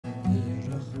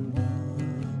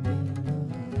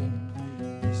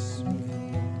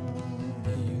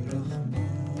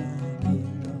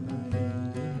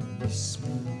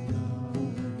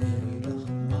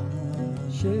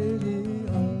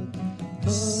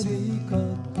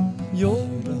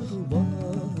yoldur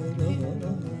bana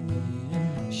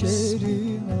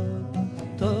şeriat,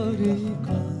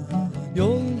 tarikat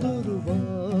yoldur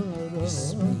bana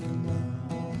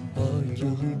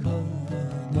hakikat,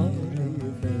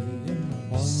 marifet,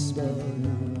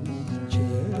 andanı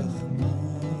çehmet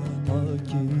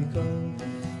hakikat,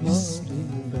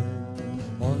 marifet,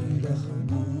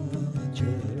 andanı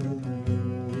çehmet.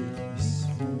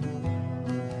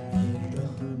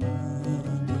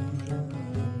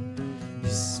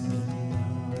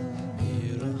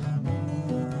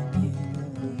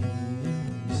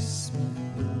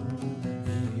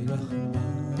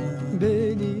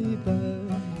 Beni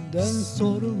benden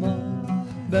sorma,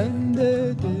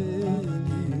 bende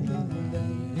değiller.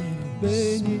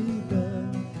 Beni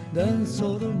benden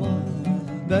sorma,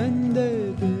 bende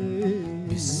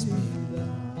değiller.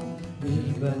 Bir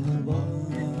ben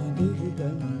vardır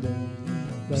bende,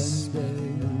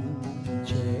 bendenim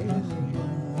çekme.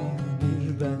 Bir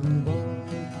ben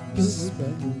vardır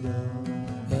bende,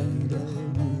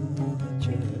 bendenim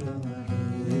çekme.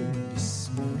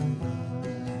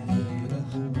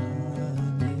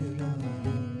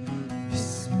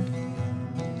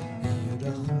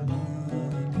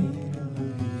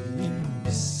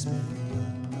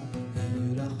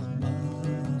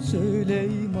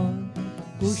 Süleyman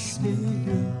kuş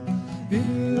dili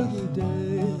bir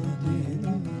dediler.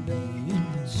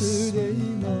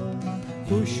 Süleyman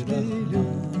kuş dili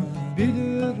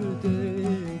bilir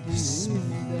dediler.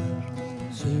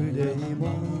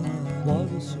 Süleyman var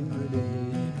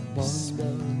Süleyman'dan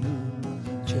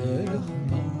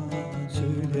çekme.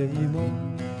 Süleyman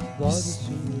var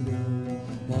Süleyman'dan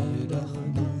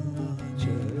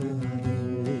çekme.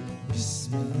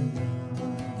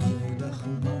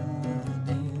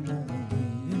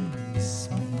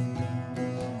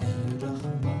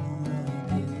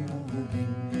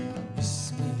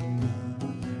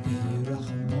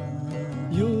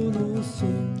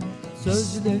 Yunus'un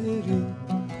sözleri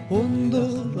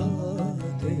hundur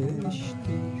ateştir.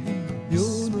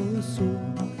 Yunus'un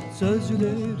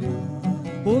sözleri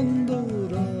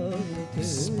hundur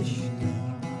ateştir.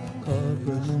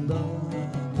 Kabında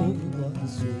kullar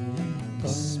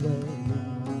sultanları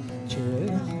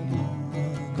çekme.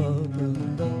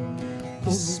 Kabında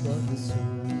kullar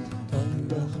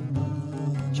sultanları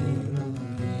çekme.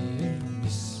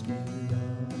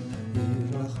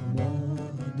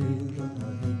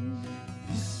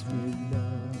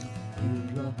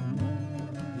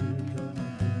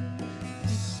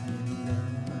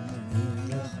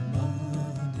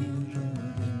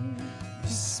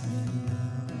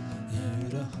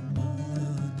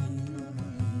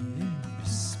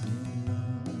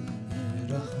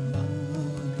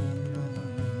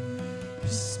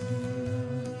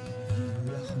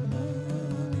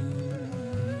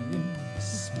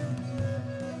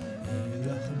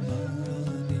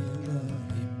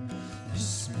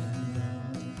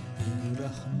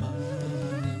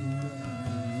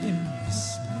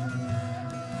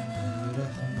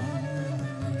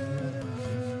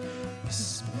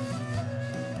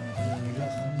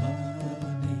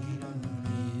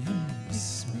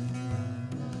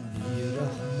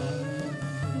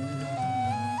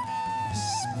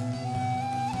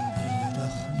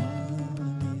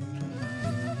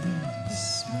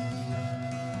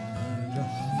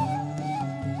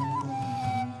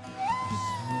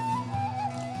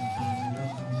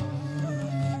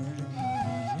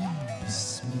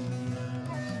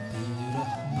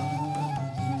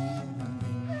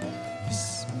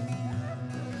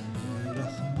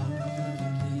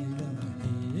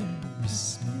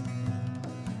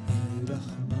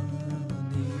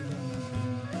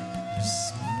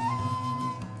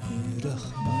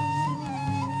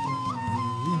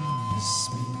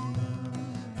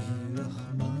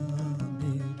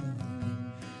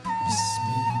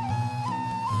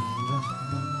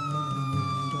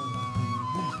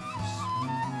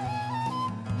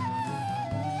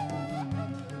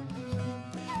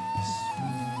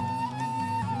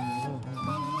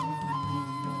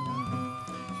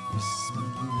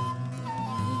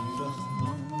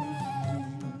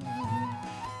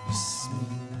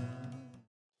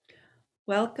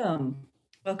 Welcome.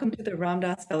 Welcome to the Ram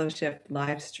Dass Fellowship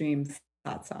live stream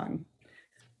satsang.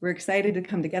 We're excited to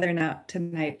come together now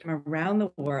tonight from around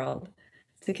the world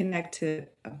to connect to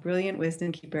a brilliant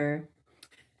wisdom keeper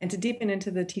and to deepen into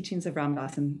the teachings of Ram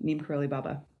Dass and Neem Karoli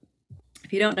Baba.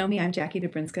 If you don't know me, I'm Jackie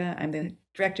Dobrinska. I'm the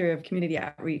Director of Community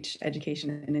Outreach,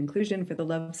 Education, and Inclusion for the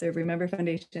Love, Serve, Remember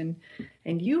Foundation.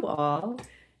 And you are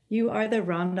the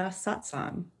Ram Dass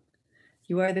satsang.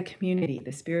 You are the community,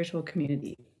 the spiritual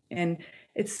community. And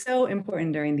it's so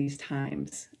important during these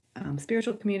times.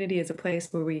 Spiritual community is a place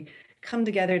where we come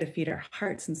together to feed our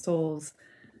hearts and souls.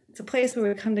 It's a place where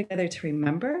we come together to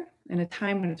remember in a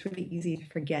time when it's really easy to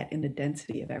forget in the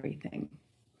density of everything.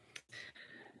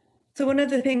 So one of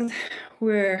the things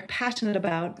we're passionate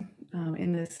about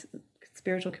in this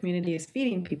spiritual community is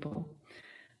feeding people.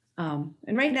 And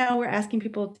right now we're asking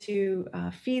people to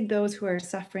feed those who are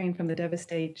suffering from the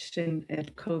devastation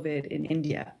of COVID in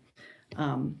India.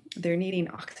 They're needing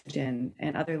oxygen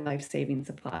and other life-saving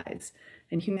supplies.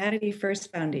 And Humanity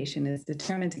First Foundation is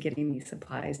determined to getting these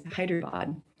supplies to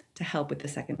Hyderabad to help with the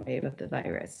second wave of the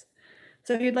virus.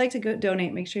 So if you'd like to go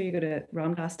donate, make sure you go to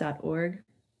ramdas.org,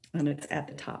 and it's at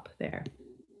the top there.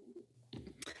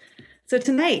 So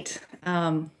tonight,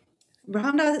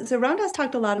 Ramdas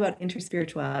talked a lot about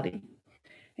interspirituality.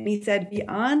 And he said,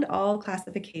 beyond all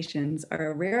classifications are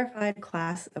a rarefied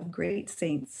class of great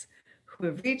saints who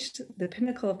have reached the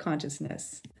pinnacle of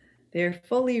consciousness. They are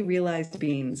fully realized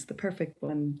beings, the perfect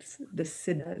ones, the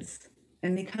siddhas,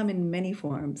 and they come in many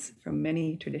forms from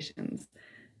many traditions.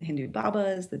 The Hindu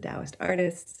Babas, the Taoist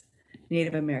artists,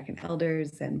 Native American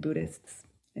elders and Buddhists,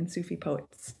 and Sufi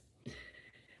poets.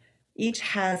 Each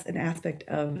has an aspect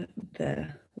of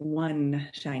the one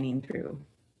shining through.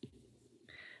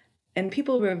 And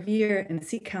people revere and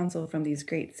seek counsel from these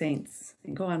great saints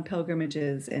and go on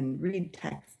pilgrimages and read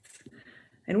texts.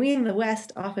 And we in the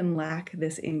West often lack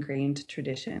this ingrained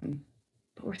tradition,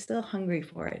 but we're still hungry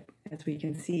for it, as we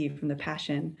can see from the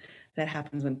passion that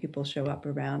happens when people show up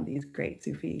around these great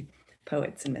Sufi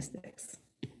poets and mystics.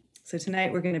 So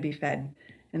tonight we're going to be fed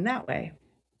in that way.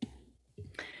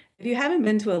 If you haven't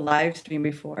been to a live stream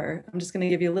before, I'm just going to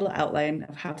give you a little outline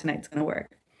of how tonight's going to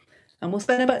work. We'll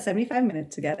spend about 75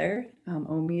 minutes together.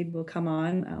 Omid will come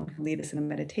on, lead us in a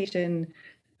meditation,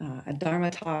 a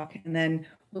Dharma talk, and then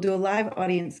we'll do a live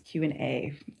audience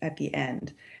Q&A at the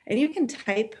end. And you can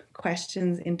type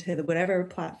questions into whatever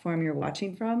platform you're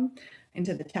watching from,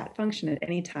 into the chat function at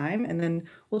any time, and then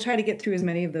we'll try to get through as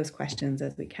many of those questions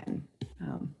as we can.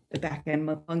 The back end,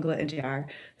 Mangala and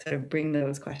JR, sort of bring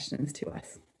those questions to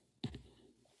us.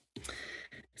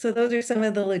 So those are some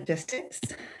of the logistics.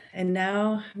 And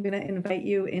now I'm going to invite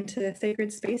you into the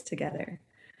sacred space together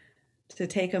to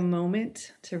take a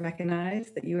moment to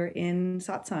recognize that you are in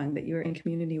satsang, that you are in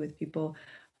community with people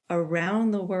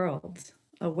around the world,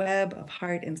 a web of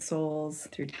heart and souls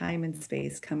through time and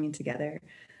space coming together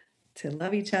to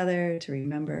love each other, to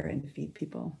remember, and to feed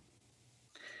people.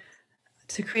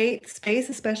 To create space,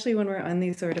 especially when we're on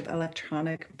these sort of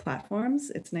electronic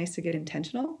platforms, it's nice to get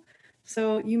intentional.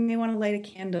 So you may want to light a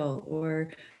candle or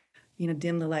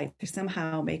dim the light to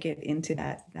somehow make it into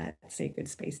that sacred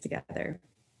space together.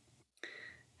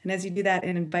 And as you do that, I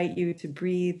invite you to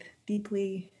breathe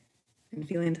deeply and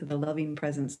feel into the loving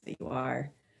presence that you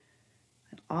are.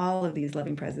 And all of these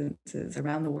loving presences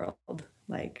around the world,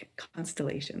 like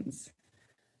constellations.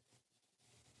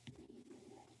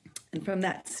 And from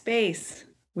that space,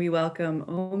 we welcome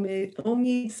Omid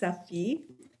Safi.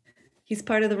 He's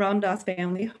part of the Ram Dass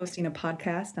family, hosting a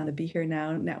podcast on the Be Here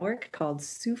Now network called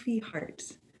Sufi Heart.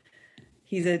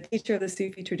 He's a teacher of the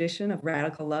Sufi tradition of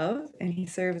radical love, and he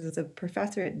serves as a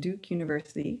professor at Duke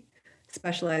University,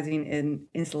 specializing in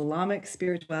Islamic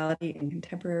spirituality and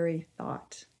contemporary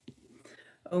thought.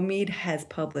 Omid has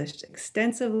published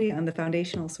extensively on the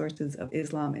foundational sources of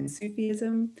Islam and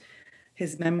Sufism.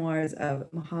 His memoirs of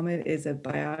Muhammad is a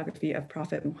biography of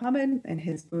Prophet Muhammad, and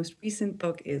his most recent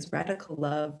book is Radical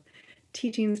Love,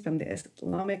 Teachings from the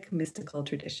Islamic Mystical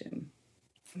Tradition.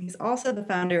 He's also the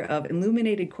founder of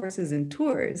Illuminated Courses and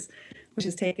Tours, which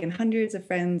has taken hundreds of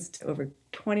friends to over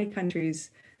 20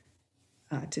 countries,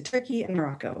 to Turkey and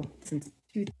Morocco since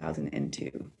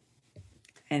 2002,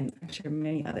 and I'm sure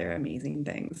many other amazing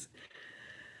things.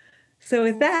 So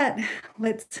with that,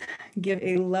 let's give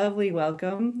a lovely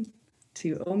welcome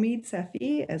to Omid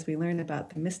Safi as we learn about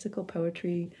the mystical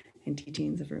poetry and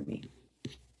teachings of Rumi.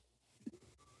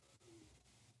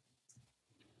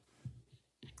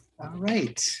 All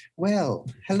right. Well,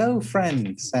 hello,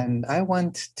 friends. And I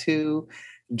want to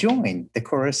join the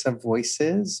chorus of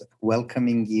voices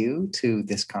welcoming you to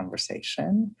this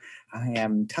conversation. I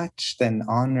am touched and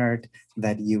honored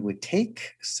that you would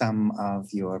take some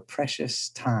of your precious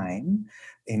time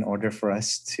in order for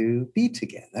us to be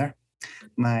together.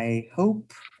 My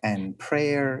hope and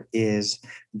prayer is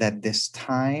that this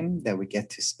time that we get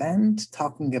to spend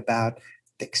talking about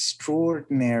the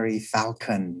extraordinary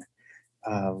falcon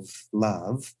of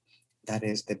love, that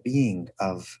is the being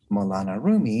of Maulana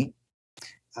Rumi,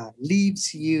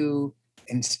 leaves you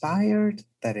inspired,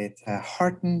 that it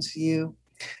heartens you,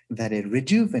 that it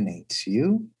rejuvenates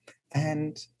you,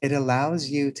 and it allows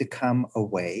you to come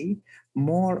away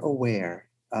more aware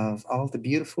of all the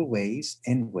beautiful ways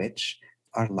in which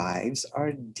our lives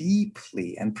are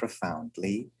deeply and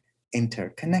profoundly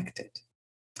interconnected.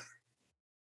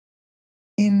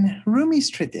 In Rumi's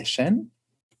tradition,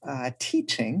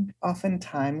 teaching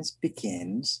oftentimes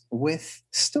begins with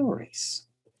stories.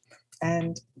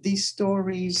 And these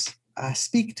stories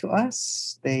speak to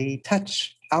us, they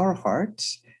touch our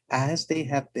hearts as they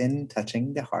have been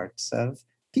touching the hearts of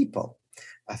people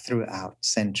throughout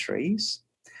centuries.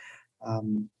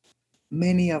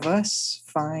 Many of us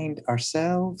find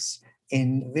ourselves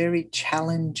in very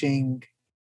challenging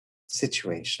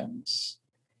situations.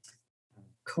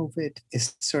 COVID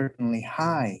is certainly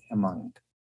high among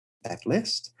that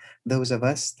list. Those of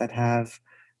us that have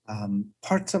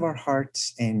parts of our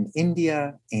hearts in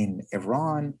India, in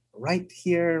Iran, right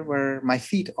here where my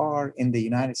feet are in the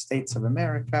United States of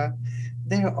America,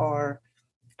 there are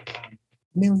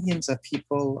millions of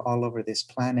people all over this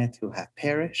planet who have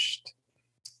perished,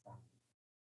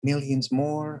 millions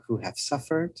more who have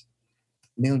suffered,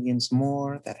 millions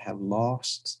more that have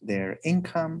lost their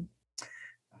income.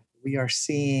 We are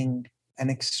seeing an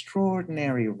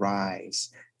extraordinary rise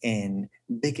in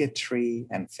bigotry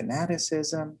and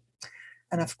fanaticism.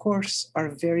 And of course, our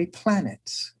very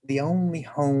planet, the only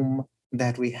home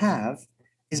that we have,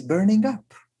 is burning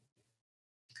up.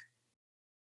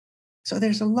 So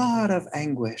there's a lot of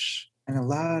anguish and a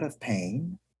lot of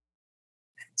pain.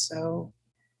 And so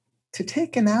to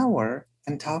take an hour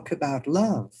and talk about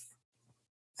love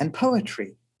and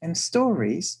poetry and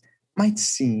stories might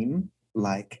seem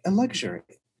like a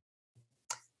luxury.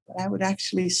 But I would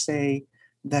actually say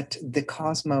that the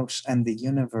cosmos and the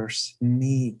universe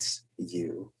needs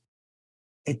you.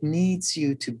 It needs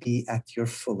you to be at your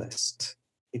fullest.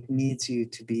 It needs you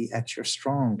to be at your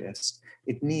strongest.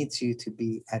 It needs you to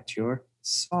be at your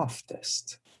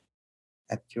softest,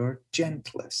 at your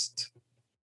gentlest,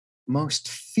 most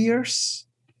fierce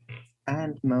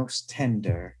and most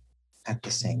tender at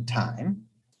the same time.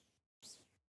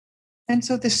 And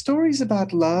so the stories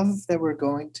about love that we're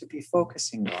going to be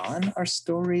focusing on are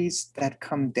stories that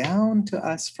come down to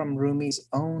us from Rumi's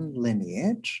own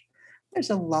lineage. There's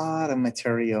a lot of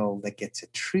material that gets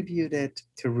attributed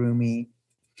to Rumi.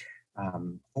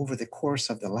 Over the course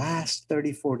of the last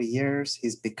 30, 40 years,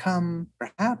 he's become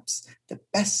perhaps the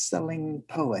best-selling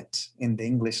poet in the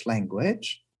English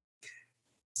language.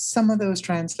 Some of those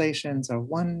translations are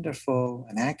wonderful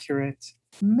and accurate.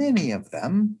 Many of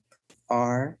them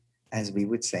are, as we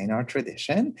would say in our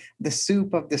tradition, the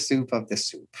soup of the soup of the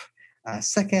soup.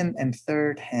 Second and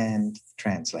third hand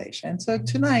translation. So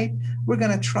tonight, we're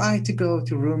going to try to go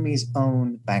to Rumi's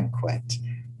own banquet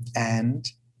and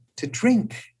to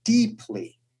drink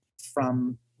deeply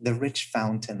from the rich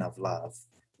fountain of love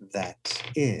that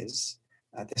is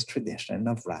this tradition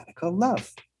of radical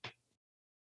love.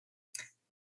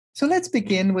 So let's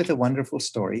begin with a wonderful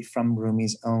story from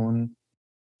Rumi's own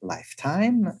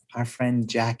lifetime. Our friend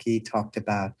Jackie talked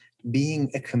about being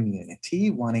a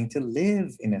community, wanting to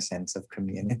live in a sense of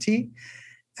community,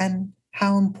 and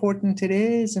how important it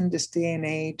is in this day and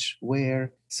age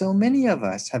where so many of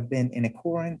us have been in a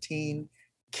quarantine,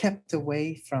 kept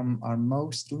away from our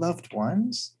most loved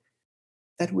ones,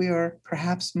 that we are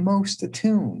perhaps most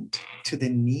attuned to the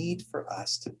need for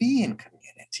us to be in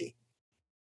community.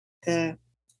 The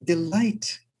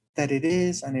delight that it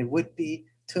is and it would be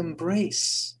to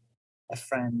embrace a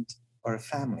friend or a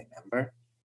family member.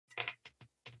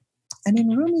 And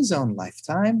in Rumi's own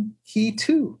lifetime, he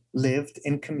too lived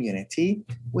in community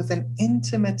with an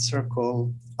intimate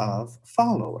circle of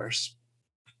followers.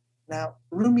 Now,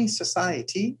 Rumi's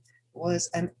society was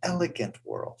an elegant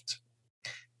world.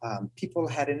 People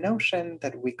had a notion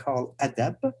that we call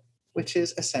adab, which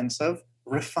is a sense of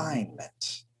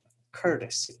refinement,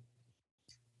 courtesy.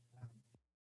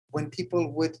 When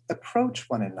people would approach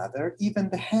one another, even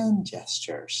the hand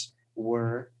gestures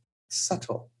were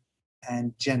subtle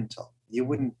and gentle. You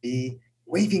wouldn't be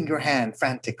waving your hand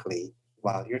frantically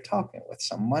while you're talking with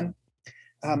someone.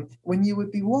 When you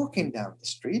would be walking down the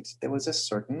street, there was a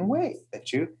certain way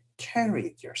that you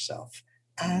carried yourself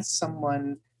as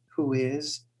someone who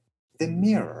is the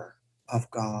mirror of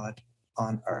God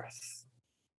on earth.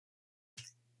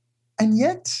 And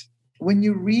yet, when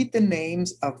you read the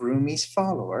names of Rumi's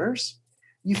followers,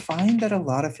 you find that a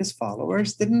lot of his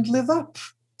followers didn't live up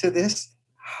to this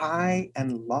high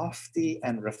and lofty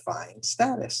and refined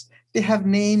status. They have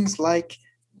names like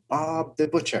Bob the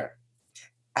Butcher,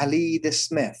 Ali the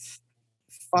Smith,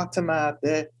 Fatima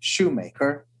the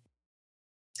Shoemaker.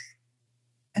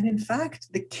 And in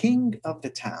fact, the king of the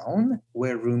town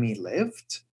where Rumi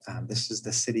lived, this is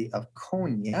the city of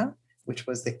Konya, which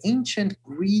was the ancient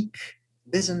Greek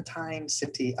Byzantine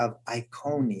city of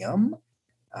Iconium,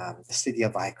 the city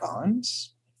of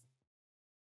icons.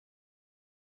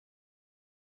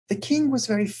 The king was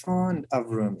very fond of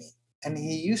Rumi, and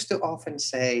he used to often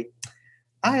say,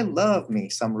 I love me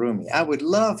some Rumi. I would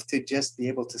love to just be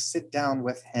able to sit down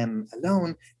with him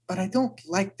alone, but I don't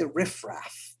like the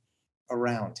riffraff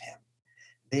around him.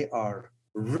 They are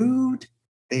rude,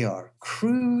 they are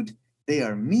crude, they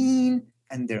are mean,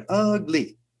 and they're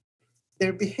ugly.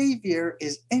 Their behavior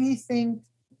is anything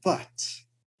but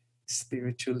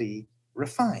spiritually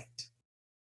refined.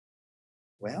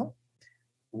 Well,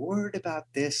 word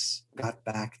about this got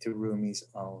back to Rumi's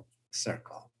own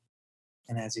circle.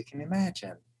 And as you can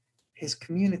imagine, his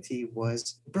community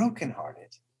was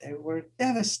brokenhearted. They were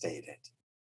devastated.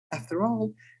 After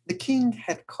all, the king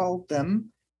had called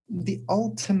them the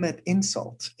ultimate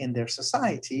insult in their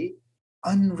society,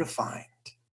 unrefined.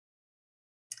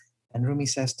 And Rumi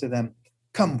says to them,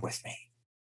 come with me.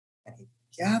 And he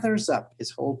gathers up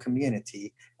his whole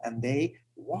community and they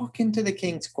walk into the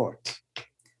king's court.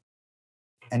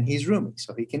 And he's Rumi,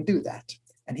 so he can do that.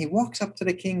 And he walks up to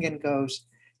the king and goes,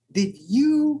 did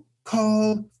you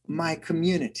call my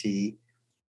community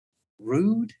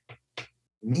rude,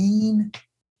 mean,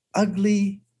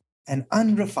 ugly, and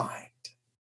unrefined?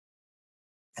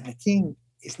 And the king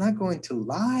is not going to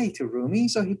lie to Rumi,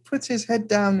 so he puts his head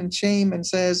down in shame and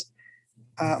says,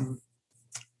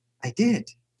 I did.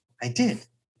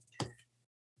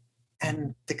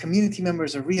 And the community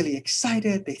members are really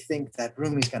excited. They think that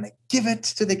Rumi's going to give it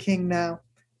to the king now.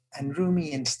 And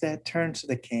Rumi instead turns to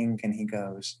the king and he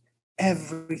goes,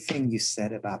 everything you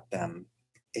said about them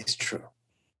is true.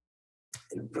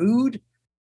 They're rude,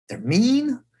 they're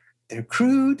mean, they're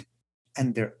crude,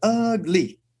 and they're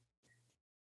ugly.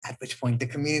 At which point the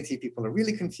community people are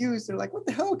really confused. They're like, what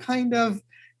the hell kind of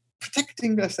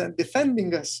protecting us and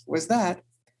defending us was that?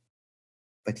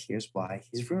 But here's why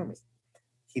he's Rumi.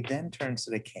 He then turns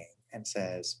to the king and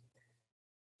says,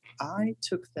 I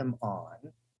took them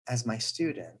on as my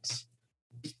students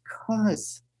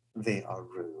because they are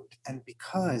rude and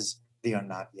because they are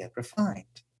not yet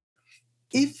refined.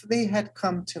 If they had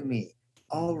come to me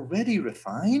already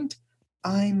refined,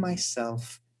 I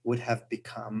myself would have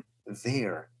become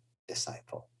their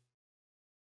disciple.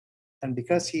 And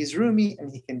because he's Rumi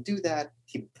and he can do that,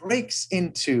 he breaks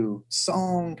into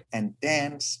song and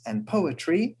dance and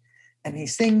poetry, and he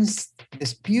sings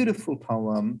this beautiful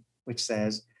poem which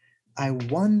says, I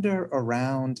wander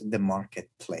around the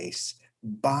marketplace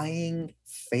buying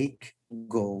fake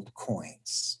gold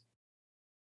coins.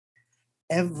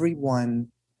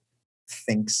 Everyone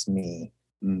thinks me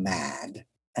mad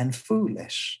and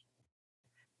foolish,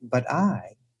 but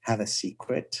I have a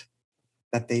secret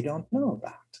that they don't know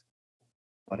about.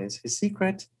 What is his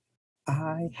secret?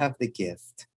 I have the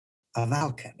gift of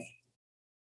alchemy.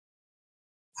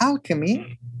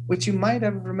 Alchemy, which you might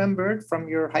have remembered from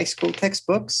your high school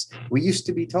textbooks, we used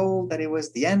to be told that it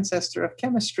was the ancestor of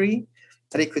chemistry,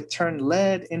 that it could turn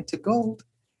lead into gold.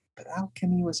 But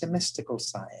alchemy was a mystical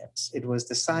science. It was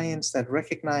the science that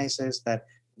recognizes that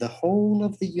the whole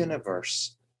of the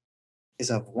universe is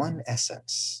of one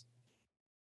essence,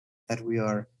 that we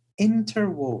are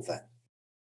interwoven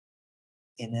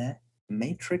in a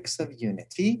matrix of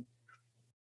unity,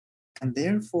 and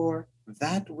therefore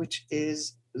that which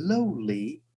is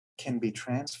lowly can be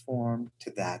transformed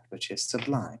to that which is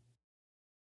sublime.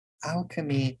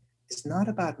 Alchemy is not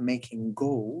about making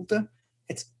gold,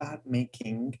 it's about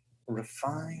making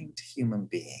refined human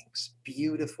beings,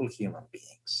 beautiful human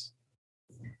beings.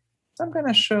 So I'm going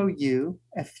to show you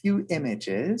a few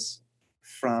images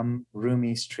from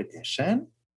Rumi's tradition.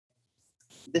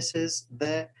 This is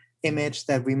the image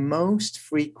that we most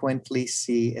frequently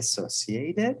see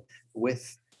associated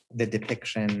with the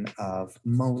depiction of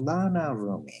Maulana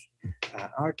Rumi,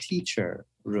 our teacher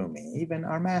Rumi, even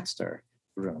our master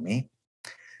Rumi.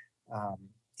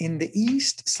 In the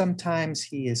East, sometimes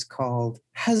he is called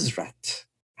Hazrat.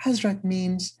 Hazrat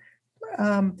means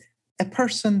a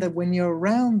person that when you're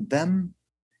around them,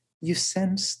 you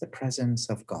sense the presence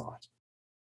of God.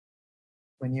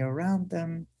 When you're around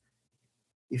them,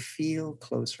 you feel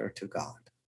closer to God.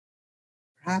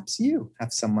 Perhaps you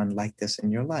have someone like this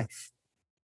in your life,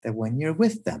 that when you're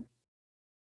with them,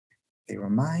 they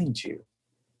remind you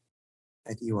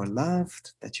that you are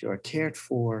loved, that you are cared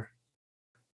for,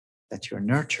 that you're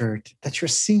nurtured, that you're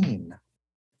seen.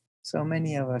 So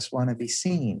many of us want to be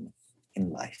seen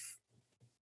in life.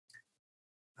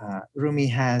 Rumi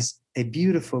has a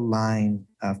beautiful line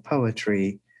of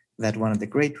poetry that one of the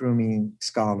great Rumi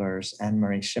scholars,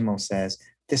 Anne-Marie Schimmel, says,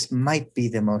 this might be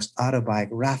the most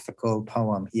autobiographical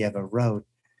poem he ever wrote,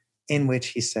 in which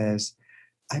he says,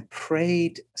 I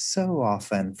prayed so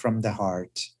often from the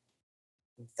heart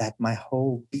that my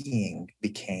whole being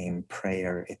became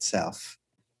prayer itself.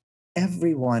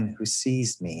 Everyone who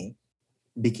sees me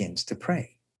begins to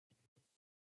pray.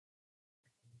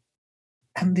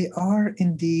 And there are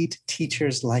indeed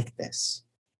teachers like this.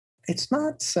 It's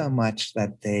not so much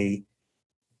that they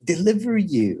deliver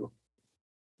you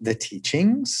the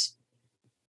teachings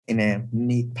in a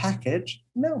neat package.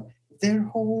 No, their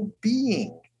whole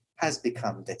being has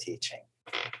become the teaching.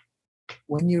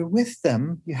 When you're with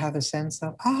them, you have a sense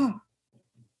of,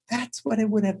 that's what it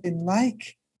would have been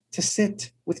like to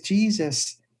sit with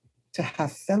Jesus, to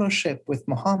have fellowship with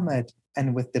Muhammad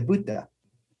and with the Buddha.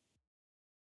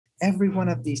 Every one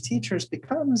of these teachers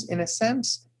becomes, in a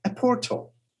sense, a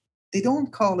portal. They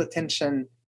don't call attention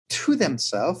to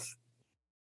themselves.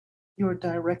 You're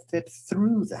directed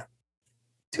through them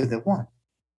to the one.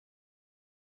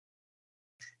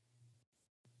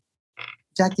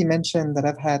 Jackie mentioned that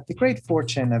I've had the great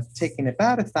fortune of taking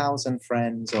about 1,000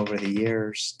 friends over the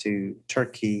years to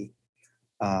Turkey.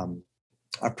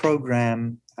 Our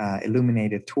program,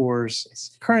 Illuminated Tours,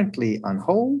 is currently on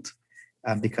hold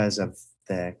because of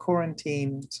the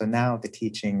quarantine. So now the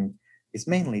teaching is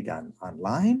mainly done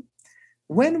online.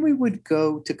 When we would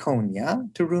go to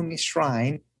Konya, to Rumi's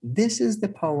shrine, this is the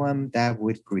poem that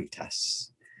would greet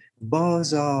us.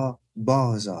 Baza,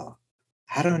 baza,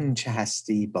 haran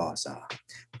chasti baza.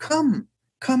 Come,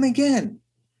 come again.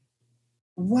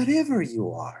 Whatever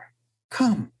you are,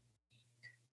 come.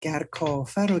 Ger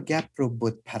kafir و گبر و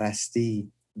بت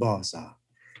پرستی بازا.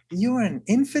 You're an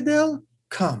infidel?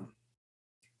 Come.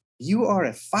 You are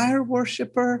a fire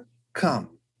worshipper?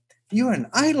 Come. You're an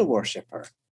idol worshipper?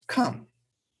 Come.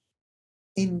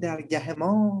 این درگه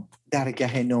ما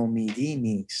درگه نومیدی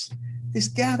نیست. This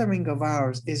gathering of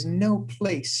ours is no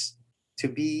place to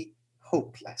be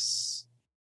hopeless.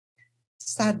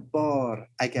 100 بار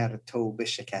اگر توبه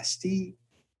شکستی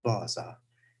بازا.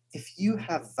 If you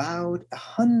have vowed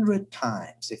 100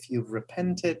 times, if you've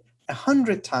repented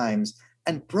 100 times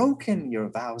and broken your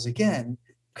vows again,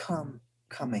 come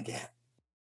again.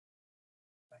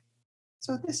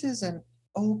 So this is an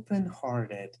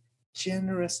open-hearted,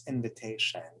 generous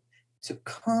invitation to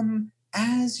come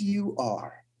as you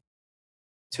are,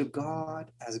 to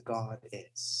God as God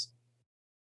is.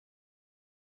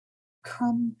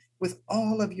 Come with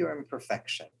all of your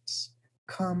imperfections.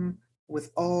 Come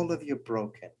with all of your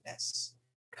brokenness.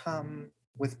 Come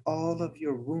with all of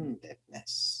your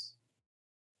woundedness.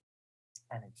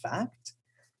 And in fact,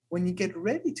 when you get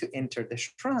ready to enter the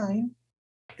shrine,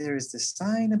 there is the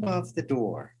sign above the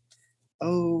door.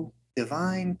 Oh,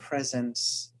 divine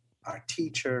presence, our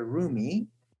teacher Rumi,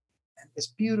 and this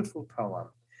beautiful poem.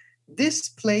 This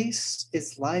place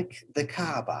is like the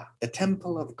Kaaba, the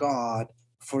temple of God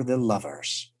for the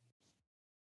lovers.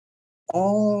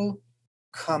 All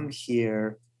come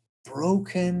here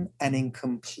broken and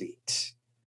incomplete.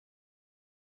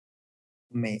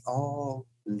 May all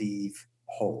leave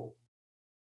whole.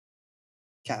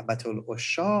 کعبة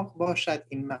العشاق باشد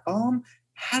این مقام،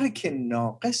 هر که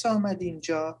ناقص آمد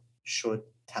اینجا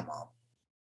شد تمام.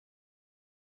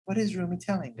 What is Rumi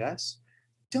telling us?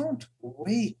 Don't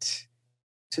wait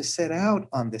to set out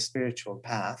on the spiritual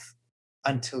path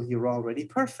until you're already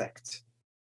perfect.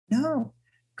 No,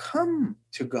 come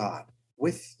to God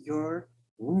with your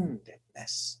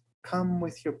woundedness. Come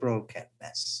with your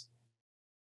brokenness.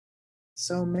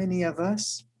 So many of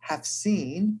us have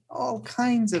seen all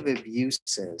kinds of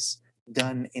abuses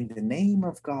done in the name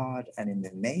of God and in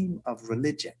the name of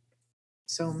religion.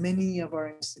 So many of our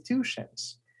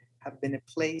institutions have been a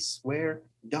place where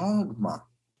dogma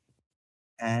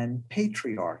and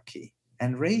patriarchy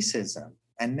and racism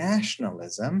and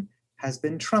nationalism has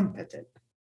been trumpeted.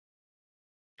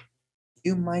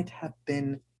 You might have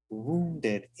been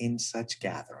wounded in such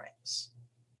gatherings.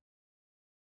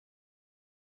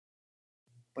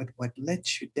 But what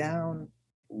let you down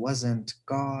wasn't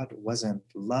God, wasn't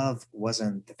love,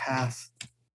 wasn't the path.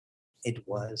 It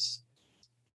was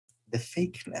the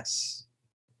fakeness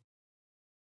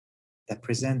that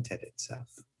presented itself.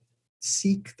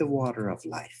 Seek the water of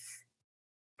life.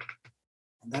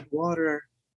 And that water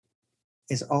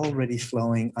is already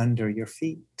flowing under your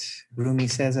feet. Rumi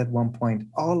says at one point,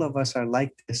 all of us are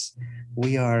like this.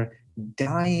 We are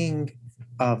dying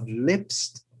of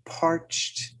lips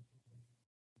parched,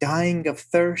 dying of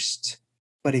thirst.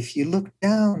 But if you look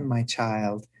down, my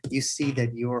child, you see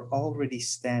that you're already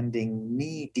standing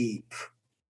knee deep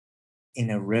in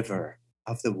a river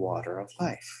of the water of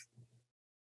life.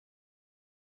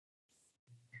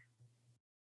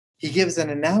 He gives an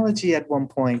analogy at one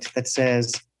point that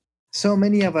says, So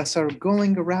many of us are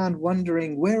going around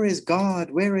wondering, where is God?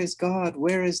 Where is God?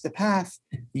 Where is the path?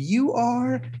 You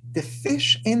are the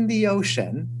fish in the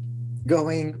ocean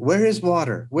going, where is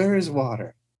water? Where is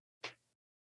water?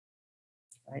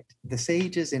 Right? The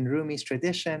sages in Rumi's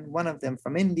tradition, one of them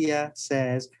from India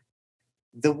says,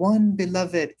 the one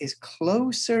beloved is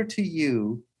closer to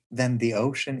you than the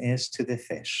ocean is to the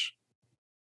fish.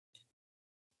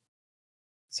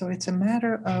 So it's a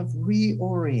matter of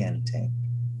reorienting,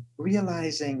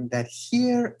 realizing that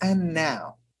here and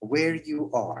now, where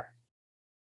you are,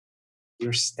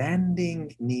 you're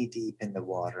standing knee deep in the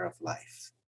water of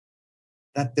life.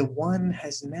 That the one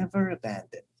has never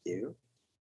abandoned you.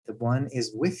 The one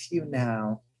is with you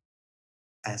now,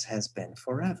 as has been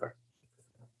forever.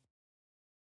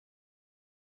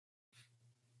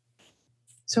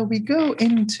 So we go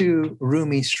into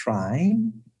Rumi's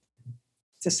shrine.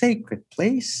 It's a sacred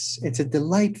place. It's a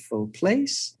delightful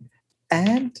place.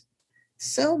 And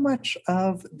so much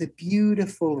of the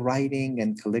beautiful writing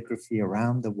and calligraphy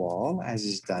around the wall, as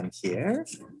is done here,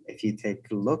 if you take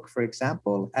a look, for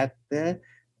example, at the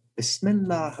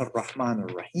Bismillah ar-Rahman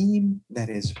ar-Rahim that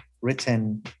is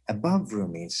written above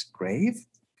Rumi's grave,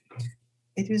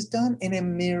 it is done in a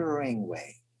mirroring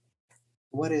way.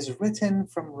 What is written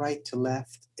from right to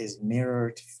left is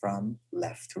mirrored from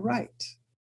left to right.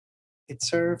 It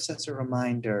serves as a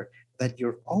reminder that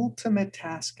your ultimate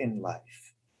task in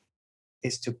life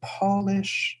is to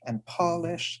polish and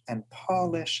polish and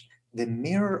polish the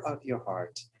mirror of your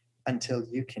heart until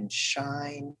you can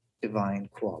shine divine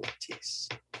qualities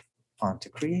onto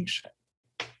creation.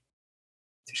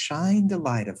 To shine the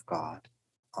light of God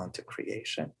onto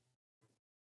creation.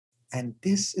 And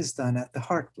this is done at the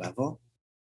heart level.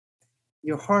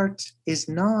 Your heart is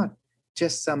not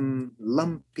just some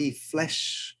lumpy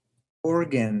flesh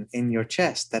organ in your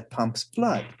chest that pumps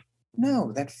blood.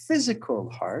 No, that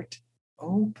physical heart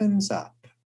opens up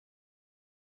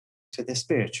to the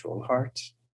spiritual heart.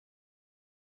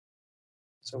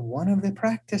 So one of the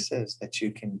practices that you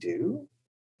can do,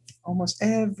 almost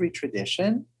every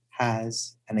tradition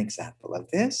has an example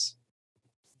of this.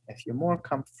 If you're more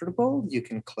comfortable, you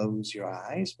can close your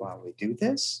eyes while we do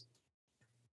this.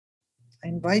 I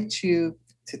invite you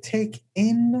to take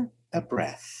in a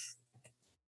breath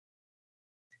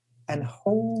and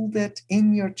hold it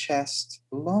in your chest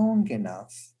long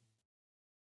enough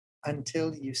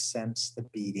until you sense the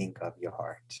beating of your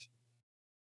heart.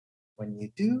 When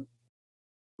you do,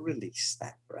 release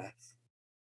that breath.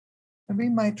 And we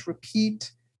might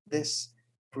repeat this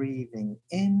breathing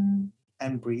in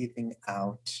and breathing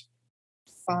out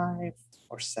 5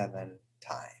 or 7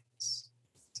 times.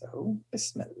 So,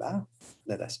 Bismillah,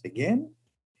 let us begin.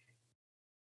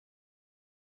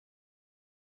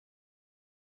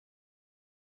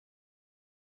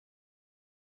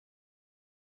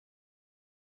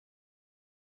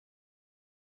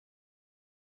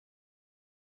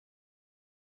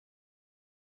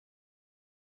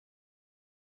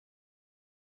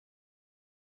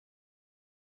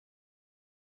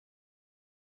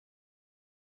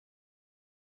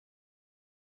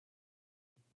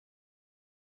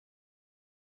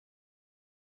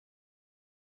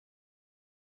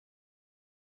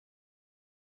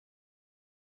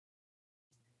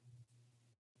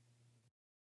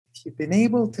 If you've been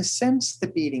able to sense the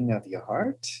beating of your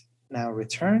heart, now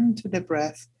return to the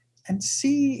breath and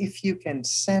see if you can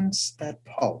sense that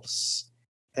pulse,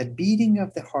 that beating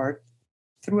of the heart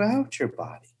throughout your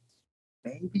body.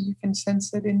 Maybe you can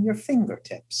sense it in your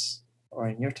fingertips or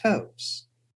in your toes.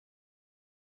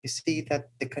 You see that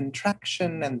the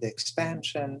contraction and the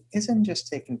expansion isn't just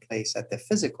taking place at the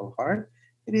physical heart,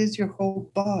 it is your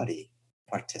whole body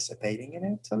participating in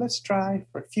it. So let's try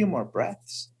for a few more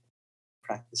breaths,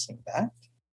 practicing that.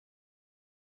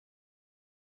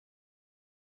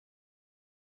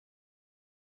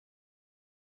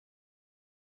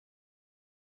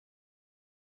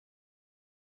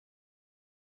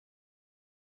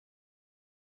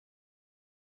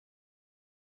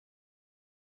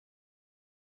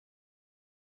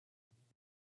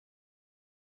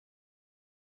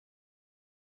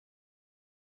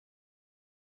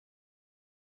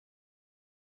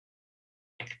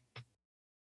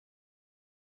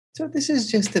 So this is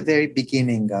just the very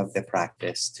beginning of the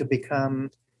practice to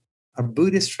become, our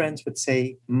Buddhist friends would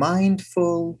say,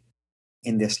 mindful.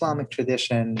 In the Islamic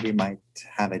tradition, we might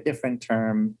have a different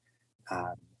term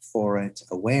for it,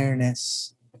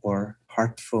 awareness or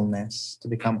heartfulness, to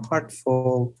become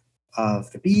heartful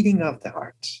of the beating of the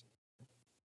heart.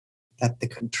 That the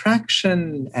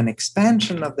contraction and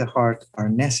expansion of the heart are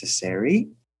necessary.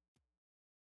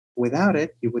 Without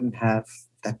it, you wouldn't have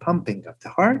that pumping of the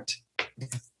heart.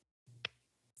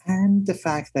 and the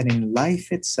fact that in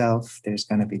life itself, there's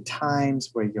going to be times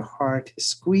where your heart is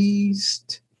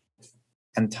squeezed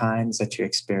and times that you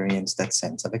experience that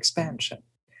sense of expansion.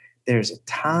 There's a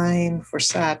time for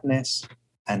sadness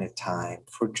and a time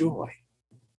for joy.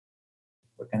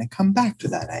 We're going to come back to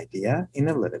that idea in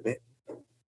a little bit.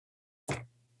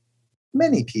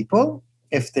 Many people,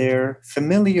 if they're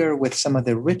familiar with some of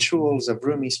the rituals of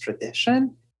Rumi's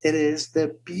tradition, it is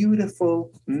the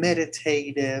beautiful,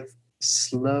 meditative,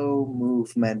 slow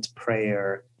movement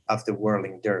prayer of the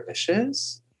whirling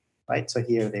dervishes, right? So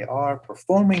here they are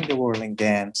performing the whirling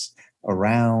dance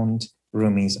around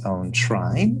Rumi's own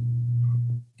shrine.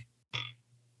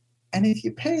 And if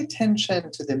you pay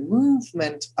attention to the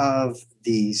movement of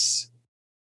these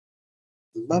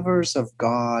lovers of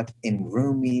God in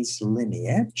Rumi's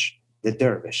lineage, the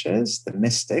dervishes, the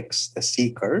mystics, the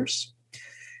seekers,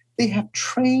 they have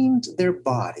trained their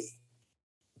body,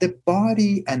 the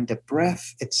body and the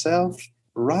breath itself,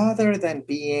 rather than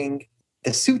being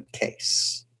the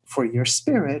suitcase for your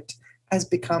spirit, has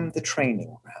become the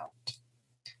training ground.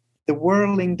 The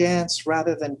whirling dance,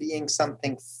 rather than being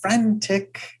something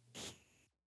frantic,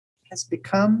 has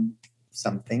become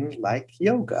something like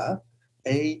yoga,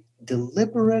 a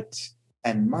deliberate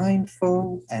and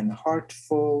mindful and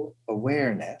heartful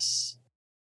awareness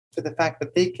to the fact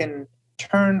that they can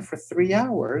turn for 3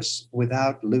 hours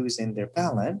without losing their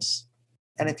balance.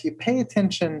 And if you pay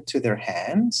attention to their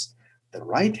hands, the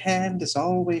right hand is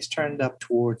always turned up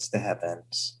towards the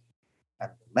heavens,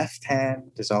 and the left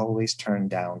hand is always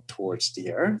turned down towards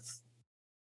the earth.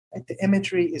 And the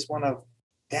imagery is one of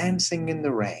dancing in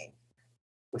the rain.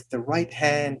 With the right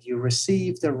hand, you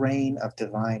receive the rain of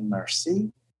divine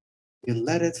mercy. You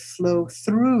let it flow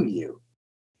through you.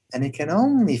 And it can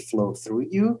only flow through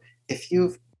you if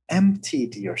you've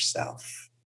emptied yourself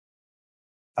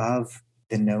of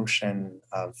the notion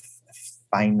of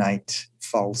finite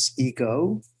false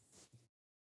ego.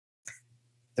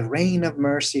 The rain of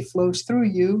mercy flows through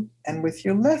you, and with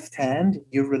your left hand,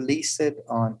 you release it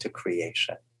onto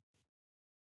creation.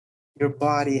 Your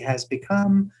body has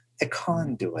become a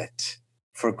conduit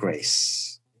for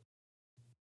grace.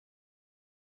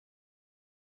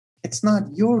 It's not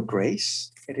your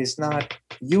grace. It is not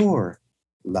your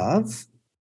love.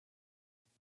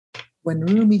 When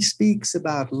Rumi speaks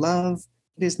about love,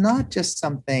 it is not just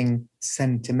something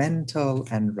sentimental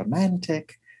and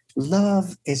romantic.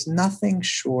 Love is nothing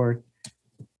short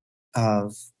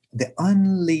of the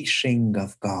unleashing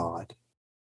of God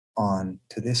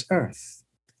onto this earth.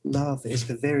 Love is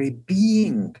the very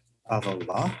being of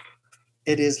Allah.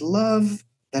 It is love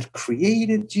that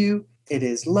created you. It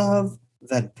is love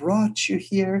that brought you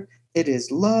here. It is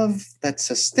love that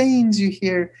sustains you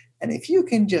here. And if you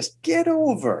can just get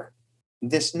over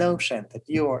this notion that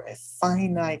you are a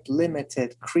finite,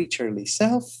 limited, creaturely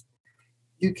self,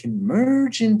 you can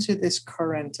merge into this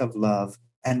current of love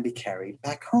and be carried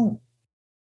back home.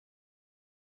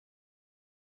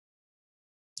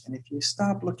 And if you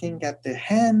stop looking at the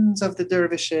hands of the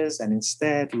dervishes and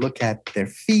instead look at their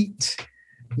feet,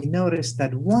 you notice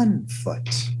that one foot,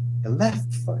 the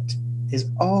left foot, is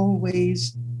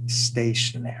always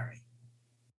stationary.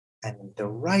 And the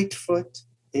right foot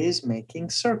is making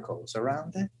circles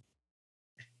around it.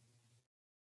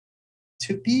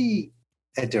 To be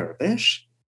a dervish,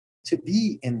 to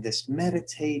be in this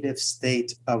meditative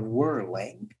state of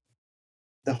whirling,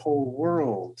 the whole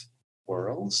world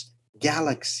whirls,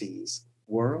 galaxies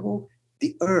whirl,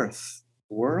 the earth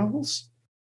whirls,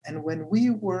 and when we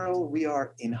whirl, we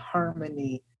are in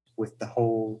harmony with the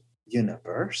whole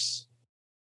universe.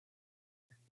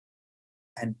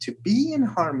 And to be in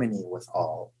harmony with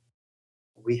all,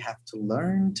 we have to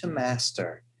learn to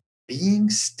master being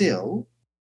still,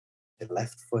 the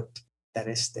left foot that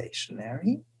is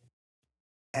stationary,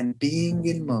 and being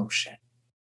in motion.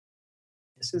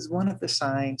 This is one of the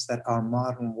signs that our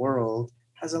modern world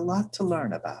has a lot to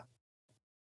learn about.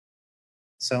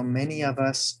 So many of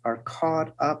us are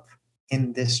caught up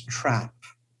in this trap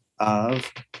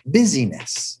of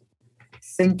busyness,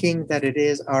 thinking that it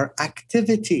is our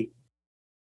activity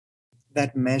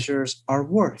that measures our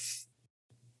worth.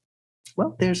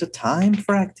 Well, there's a time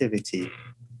for activity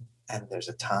and there's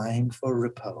a time for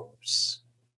repose.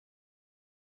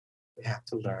 We have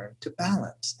to learn to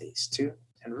balance these two,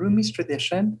 and Rumi's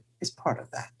tradition is part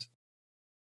of that.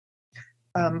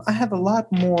 I have a lot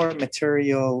more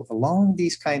material along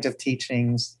these kinds of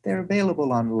teachings. They're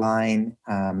available online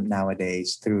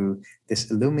nowadays through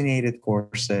this Illuminated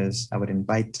courses. I would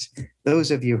invite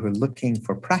those of you who are looking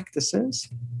for practices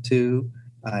to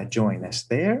join us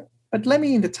there. But let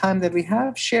me, in the time that we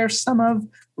have, share some of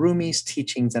Rumi's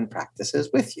teachings and practices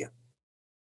with you.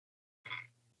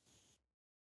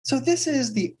 So this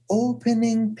is the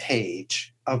opening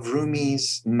page of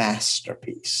Rumi's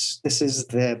masterpiece. This is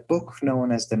the book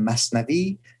known as the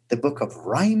Masnavi, the book of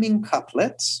rhyming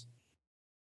couplets.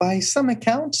 By some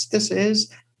accounts, this is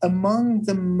among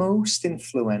the most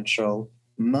influential,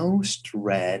 most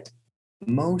read,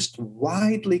 most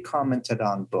widely commented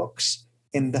on books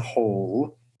in the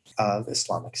whole of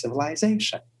Islamic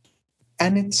civilization.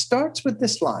 And it starts with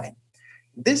this line.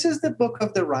 This is the book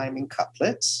of the rhyming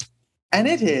couplets, and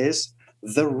it is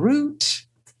the root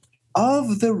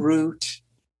of the root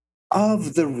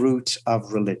of the root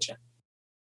of religion,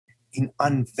 in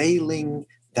unveiling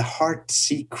the heart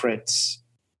secrets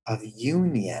of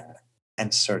union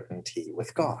and certainty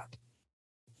with God.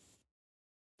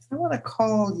 I want to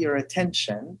call your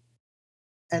attention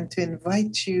and to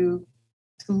invite you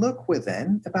to look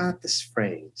within about this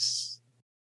phrase.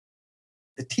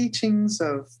 The teachings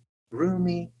of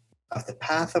Rumi, of the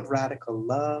path of radical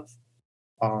love,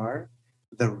 are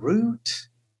the root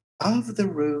of the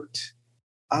root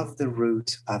of the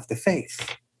root of the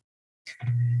faith.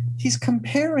 He's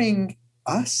comparing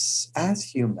us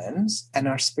as humans and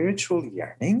our spiritual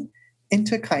yearning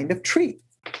into a kind of tree.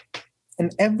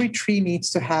 And every tree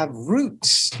needs to have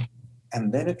roots,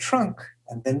 and then a trunk,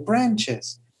 and then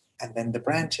branches. And then the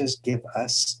branches give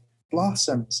us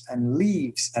blossoms and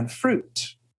leaves and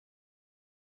fruit.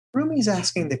 Rumi's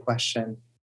asking the question,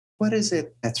 what is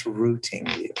it that's rooting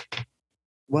you?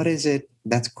 What is it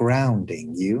that's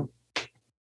grounding you?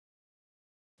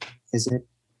 Is it,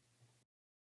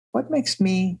 what makes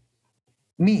me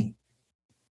me?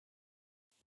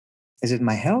 Is it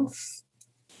my health?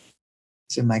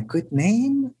 Is it my good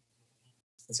name?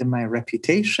 Is it my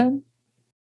reputation?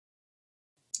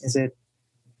 Is it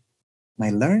my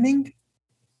learning?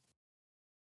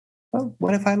 Well,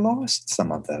 what if I lost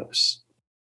some of those?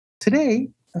 Today,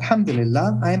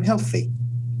 alhamdulillah, I am healthy.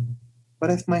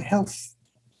 What if my health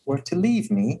were to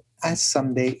leave me, as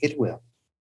someday it will?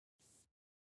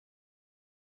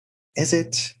 Is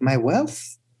it my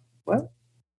wealth? Well,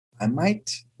 I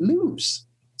might lose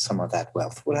some of that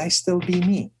wealth. Will I still be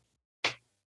me?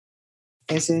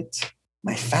 Is it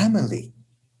my family?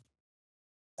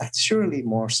 That's surely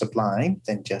more sublime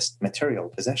than just material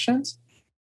possessions.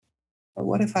 But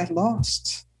what if I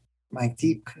lost my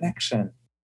deep connection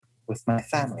with my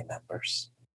family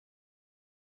members?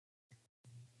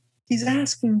 He's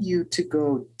asking you to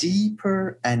go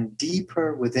deeper and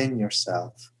deeper within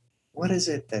yourself. What is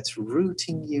it that's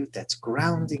rooting you, that's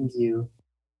grounding you,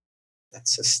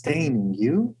 that's sustaining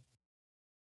you?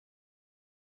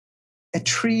 A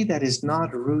tree that is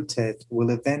not rooted will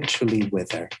eventually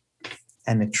wither,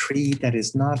 and a tree that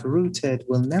is not rooted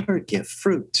will never give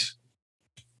fruit.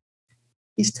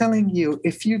 He's telling you,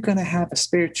 if you're going to have a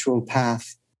spiritual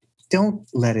path, don't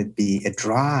let it be a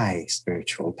dry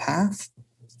spiritual path.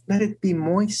 Let it be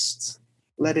moist.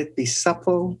 Let it be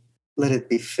supple. Let it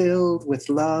be filled with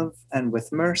love and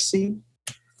with mercy.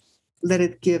 Let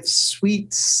it give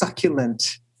sweet,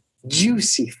 succulent,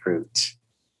 juicy fruit.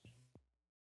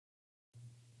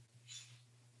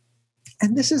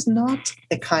 And this is not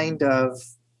a kind of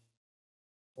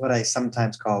what I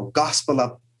sometimes call gospel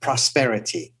of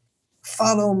prosperity.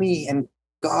 Follow me and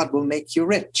God will make you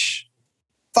rich.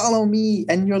 Follow me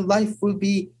and your life will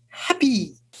be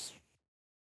happy.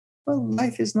 Well,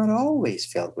 life is not always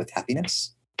filled with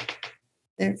happiness.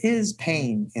 There is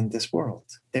pain in this world.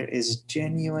 There is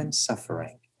genuine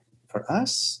suffering for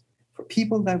us, for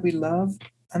people that we love,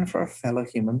 and for our fellow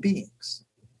human beings.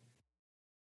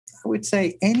 I would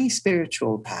say any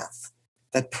spiritual path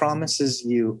that promises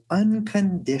you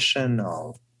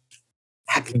unconditional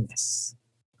happiness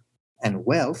and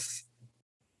wealth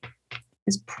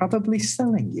is probably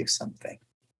selling you something.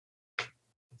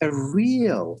 A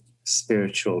real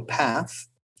spiritual path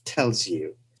tells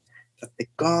you that the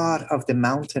God of the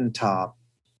mountaintop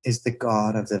is the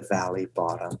God of the valley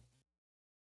bottom,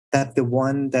 that the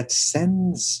one that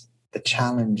sends the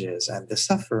challenges and the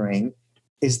suffering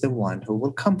is the one who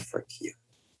will comfort you.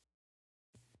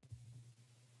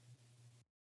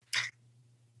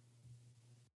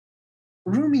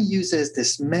 Rumi uses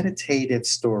this meditative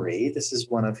story. This is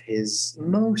one of his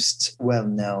most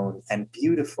well-known and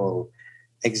beautiful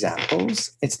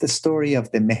examples. It's the story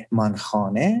of the mehman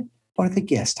khane, or the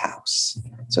guest house.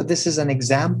 So this is an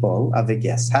example of a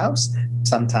guest house,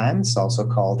 sometimes also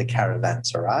called the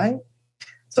caravanserai.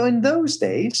 So in those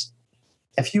days,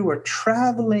 if you were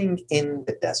traveling in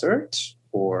the desert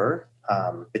or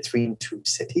between two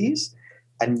cities,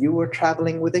 and you were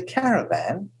traveling with a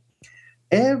caravan,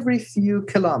 every few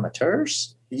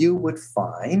kilometers, you would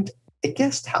find a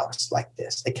guest house like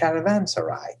this, a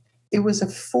caravanserai. It was a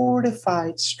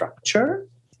fortified structure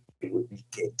It would be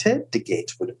gated, the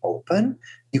gate would open,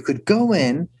 you could go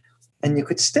in and you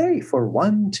could stay for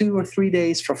 1, 2, or 3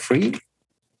 days for free.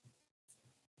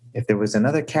 If there was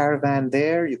another caravan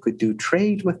there, you could do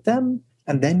trade with them,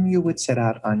 and then you would set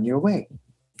out on your way.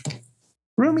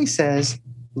 Rumi says,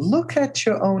 look at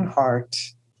your own heart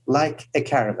like a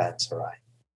caravanserai,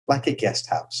 like a guest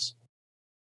house.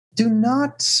 Do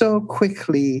not so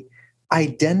quickly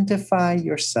identify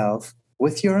yourself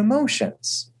with your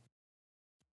emotions.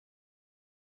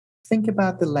 Think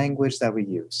about the language that we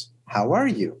use. How are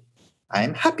you? I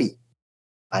am happy.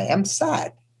 I am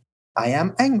sad. I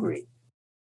am angry.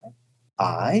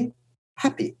 I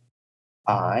happy.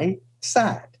 I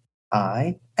sad.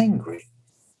 I angry.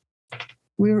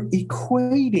 We're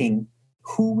equating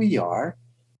who we are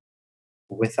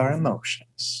with our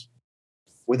emotions,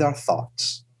 with our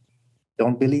thoughts.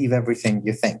 Don't believe everything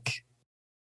you think.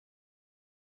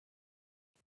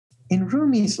 In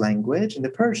Rumi's language, in the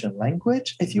Persian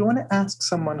language, if you want to ask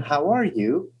someone, how are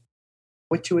you?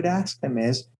 What you would ask them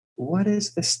is, what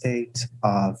is the state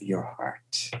of your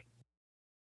heart?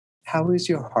 How is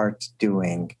your heart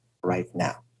doing right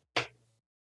now?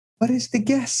 What is the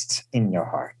guest in your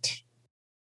heart?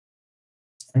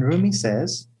 And Rumi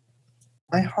says,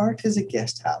 my heart is a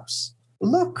guest house.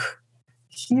 Look,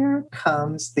 here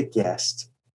comes the guest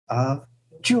of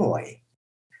joy.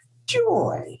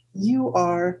 Joy, you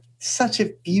are such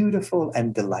a beautiful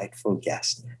and delightful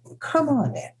guest. Come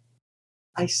on in.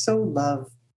 I so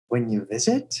love when you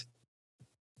visit.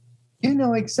 You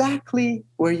know exactly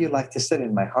where you like to sit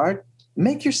in my heart.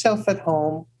 Make yourself at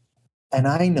home, and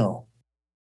I know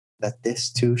that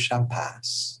this too shall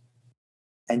pass,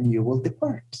 and you will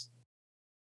depart.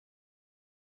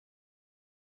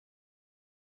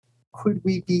 Could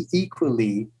we be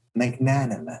equally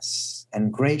magnanimous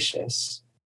and gracious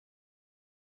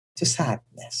to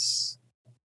sadness?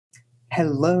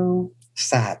 Hello,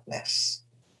 sadness.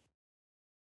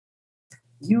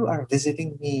 You are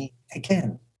visiting me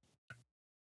again.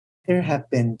 There have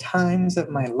been times of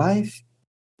my life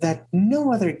that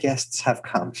no other guests have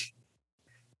come,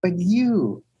 but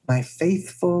you, my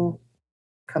faithful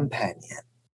companion,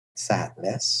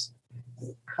 sadness,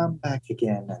 come back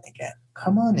again and again.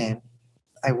 Come on in.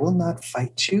 I will not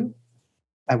fight you.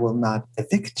 I will not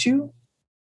evict you.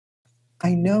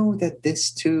 I know that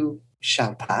this too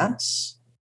shall pass,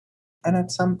 and at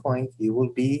some point you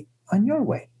will be on your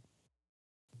way.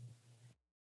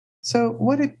 So,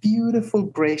 what a beautiful,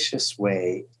 gracious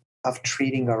way of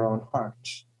treating our own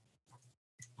heart.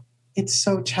 It's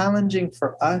so challenging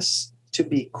for us to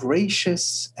be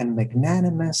gracious and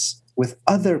magnanimous with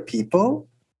other people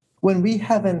when we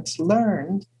haven't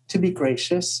learned to be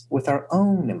gracious with our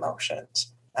own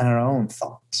emotions and our own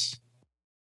thoughts.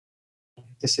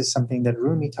 This is something that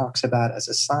Rumi talks about as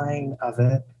a sign of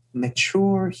a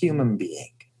mature human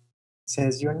being. It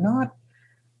says, you're not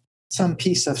some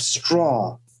piece of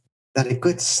straw that a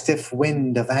good stiff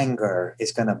wind of anger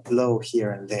is going to blow here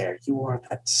and there. You are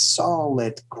that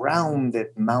solid, grounded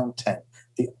mountain.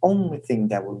 The only thing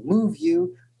that will move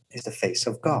you is the face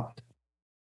of God.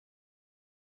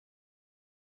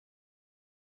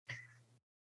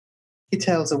 He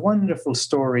tells a wonderful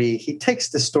story. He takes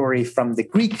the story from the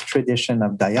Greek tradition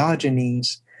of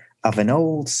Diogenes, of an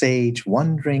old sage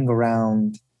wandering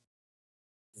around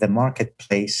the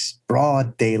marketplace,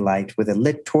 broad daylight with a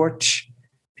lit torch.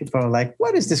 People are like,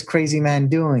 what is this crazy man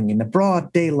doing in the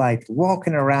broad daylight,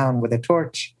 walking around with a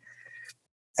torch?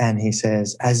 And he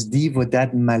says, as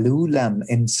divodad malulam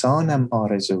insanam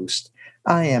arazust.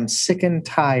 I am sick and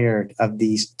tired of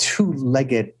these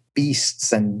two-legged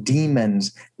beasts and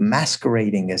demons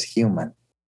masquerading as human.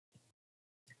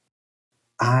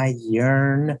 I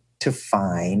yearn to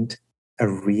find a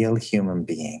real human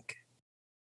being.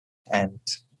 And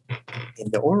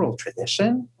in the oral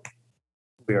tradition,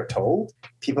 we are told,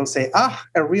 people say,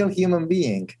 a real human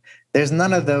being. There's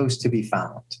none of those to be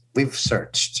found. We've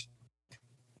searched.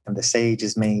 And the sage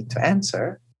is made to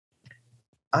answer,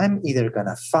 I'm either going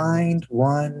to find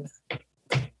one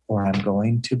or I'm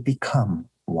going to become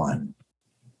one.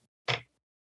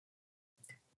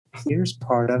 Here's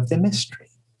part of the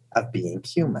mystery of being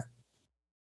human.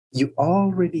 You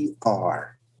already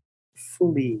are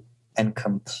fully and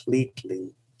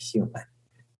completely human,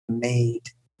 made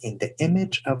in the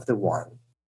image of the One,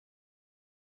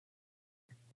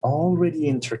 already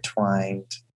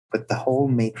intertwined with the whole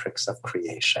matrix of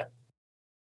creation.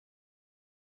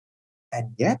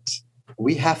 And yet,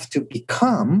 we have to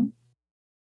become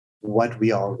what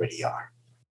we already are.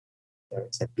 There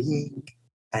is a being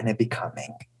and a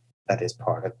becoming that is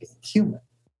part of being human.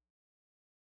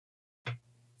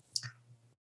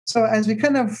 So as we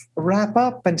kind of wrap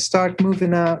up and start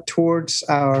moving out towards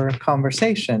our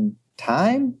conversation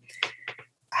time,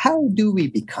 how do we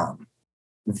become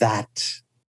that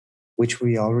which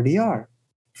we already are?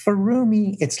 For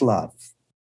Rumi, it's love.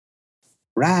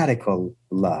 Radical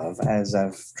love, as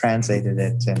I've translated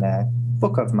it in a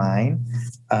book of mine.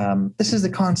 This is the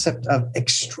concept of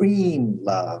extreme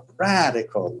love,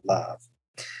 radical love.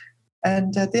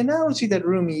 And the analogy that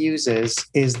Rumi uses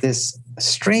is this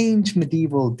strange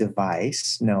medieval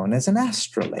device known as an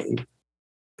astrolabe.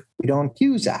 We don't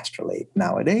use astrolabe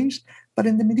nowadays, but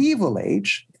in the medieval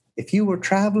age, if you were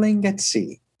traveling at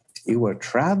sea, you were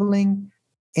traveling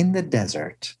in the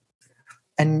desert,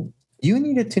 and you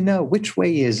needed to know which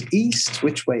way is east,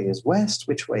 which way is west,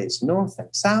 which way is north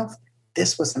and south.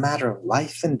 This was a matter of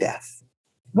life and death.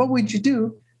 What would you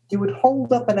do? You would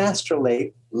hold up an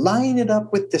astrolabe, line it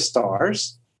up with the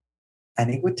stars, and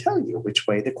it would tell you which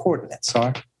way the coordinates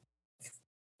are.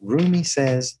 Rumi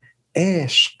says,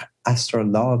 Ishq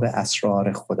astrolabe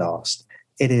asrar khudast.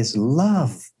 It is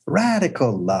love,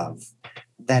 radical love,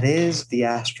 that is the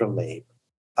astrolabe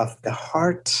of the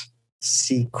heart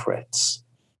secrets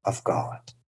of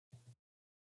God.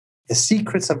 The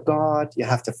secrets of God you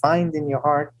have to find in your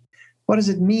heart. What does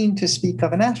it mean to speak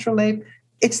of an astrolabe?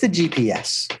 It's the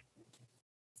GPS.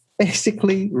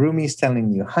 Basically, Rumi's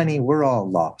telling you, honey, we're all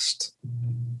lost.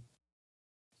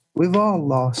 We've all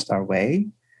lost our way,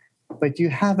 but you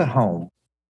have a home,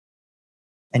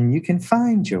 and you can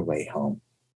find your way home.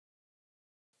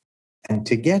 And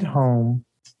to get home,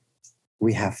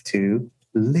 we have to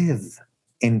live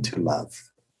into love.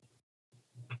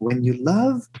 When you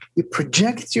love, you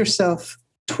project yourself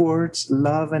towards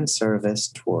love and service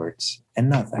towards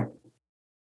another.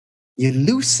 You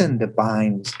loosen the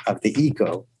binds of the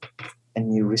ego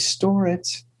and you restore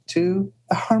it to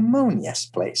a harmonious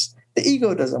place. The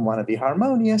ego doesn't want to be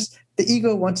harmonious. The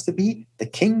ego wants to be the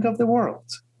king of the world.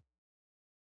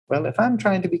 Well, if I'm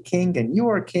trying to be king and you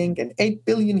are king and 8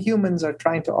 billion humans are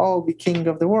trying to all be king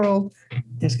of the world,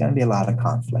 there's going to be a lot of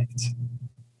conflict.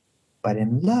 But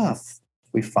in love,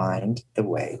 we find the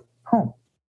way home.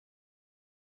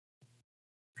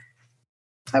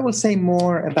 I will say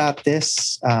more about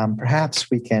this.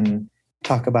 Perhaps we can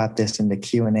talk about this in the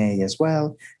Q&A as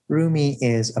well. Rumi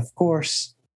is, of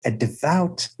course, a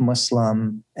devout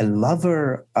Muslim, a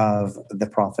lover of the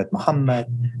Prophet Muhammad.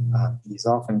 He's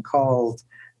often called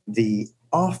the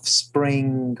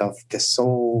offspring of the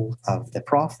soul of the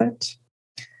Prophet.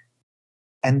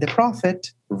 And the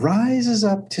Prophet rises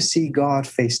up to see God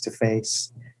face to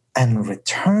face and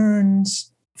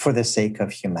returns for the sake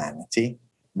of humanity,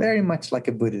 very much like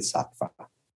a bodhisattva.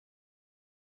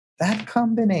 That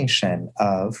combination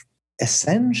of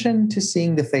ascension to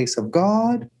seeing the face of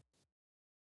God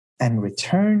and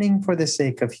returning for the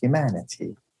sake of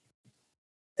humanity,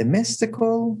 the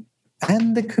mystical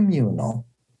and the communal,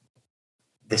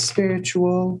 the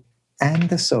spiritual and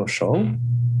the social,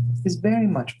 is very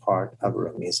much part of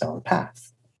Rumi's own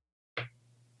path.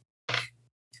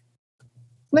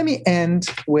 Let me end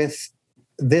with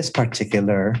this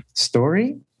particular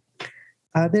story.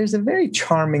 There's a very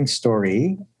charming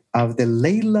story of the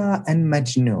Layla and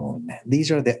Majnun.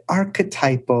 These are the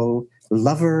archetypal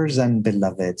lovers and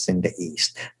beloveds in the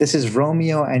East. This is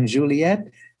Romeo and Juliet,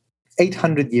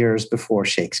 800 years before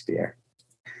Shakespeare.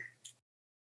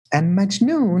 And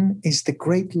Majnun is the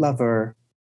great lover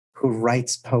who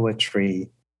writes poetry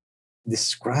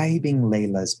describing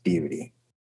Layla's beauty.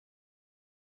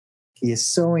 He is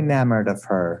so enamored of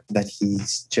her that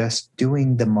he's just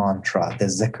doing the mantra, the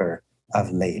zikr of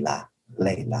Layla,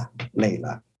 Layla,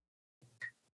 Layla.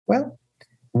 Well,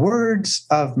 words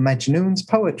of Majnun's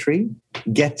poetry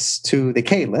gets to the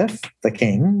caliph, the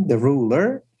king, the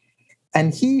ruler,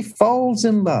 and he falls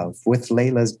in love with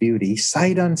Layla's beauty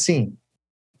sight unseen.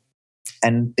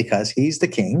 And because he's the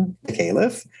king, the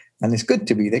caliph, and it's good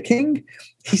to be the king,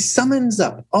 he summons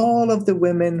up all of the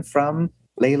women from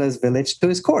Layla's village to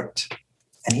his court.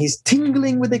 And he's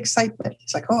tingling with excitement.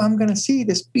 He's like, oh, I'm going to see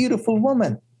this beautiful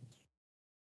woman.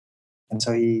 And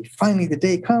so finally the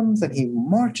day comes and he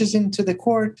marches into the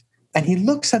court and he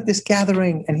looks at this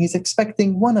gathering and he's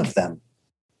expecting one of them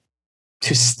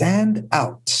to stand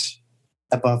out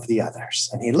above the others.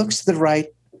 And he looks to the right,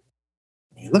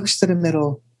 he looks to the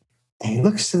middle, and he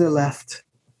looks to the left.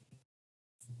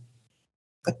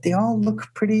 But they all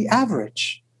look pretty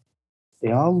average.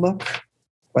 They all look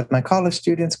what my college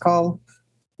students call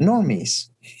normies.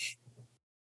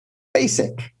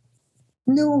 Basic.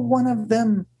 No one of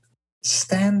them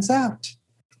stands out.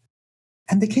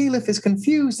 And the caliph is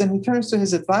confused and he turns to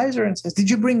his advisor and says, did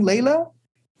you bring Layla?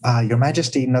 Your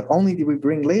Majesty, not only did we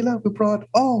bring Layla, we brought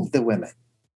all the women.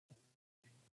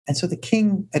 And so the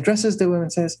king addresses the women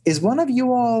and says, "Is one of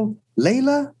you all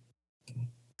Layla?"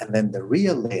 And then the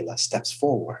real Layla steps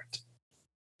forward.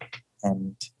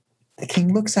 And the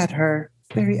king looks at her,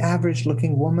 very average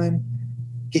looking woman.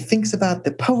 He thinks about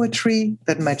the poetry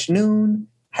that Majnun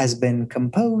has been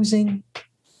composing. It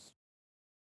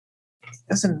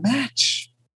doesn't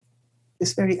match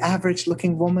this very average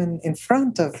looking woman in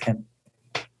front of him.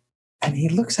 And he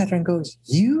looks at her and goes,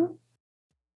 You?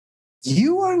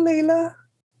 You are Layla?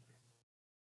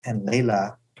 And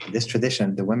Layla, in this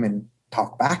tradition, the women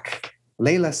talk back.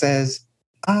 Layla says,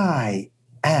 I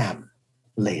am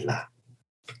Layla.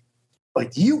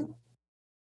 But you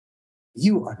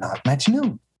are not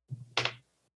Majnun.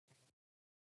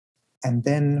 And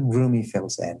then Rumi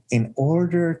fills in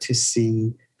order to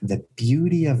see the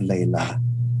beauty of Layla,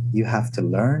 you have to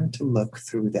learn to look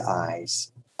through the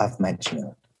eyes of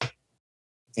Majnun.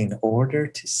 In order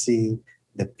to see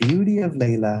the beauty of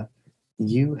Layla,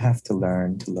 you have to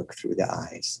learn to look through the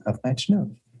eyes of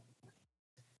Majnun.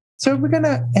 So we're going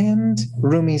to end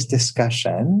Rumi's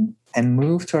discussion and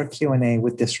move to our Q&A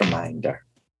with this reminder.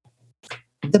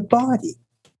 The body,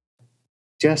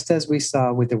 just as we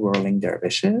saw with the whirling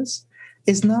dervishes,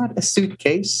 is not a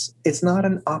suitcase, it's not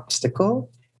an obstacle,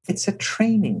 it's a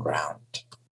training ground.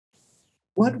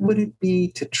 What would it be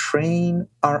to train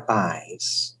our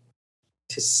eyes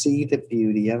to see the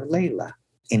beauty of Layla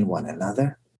in one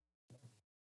another?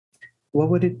 What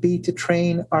would it be to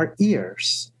train our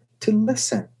ears to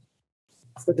listen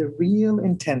for the real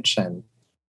intention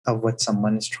of what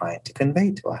someone is trying to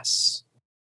convey to us?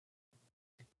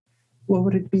 What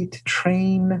would it be to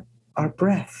train our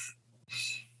breath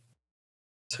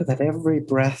so that every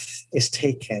breath is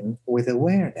taken with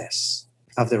awareness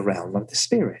of the realm of the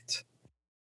spirit?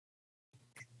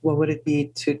 What would it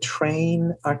be to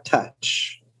train our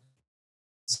touch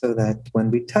so that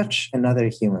when we touch another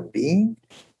human being,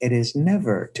 it is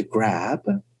never to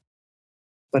grab,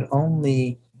 but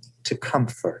only to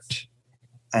comfort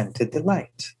and to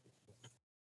delight?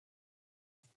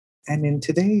 And in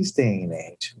today's day and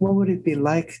age, what would it be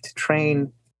like to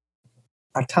train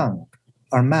our tongue,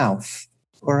 our mouth,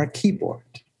 or our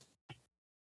keyboard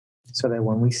so that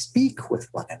when we speak with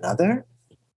one another,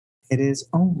 it is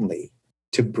only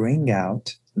to bring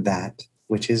out that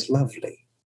which is lovely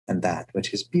and that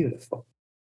which is beautiful?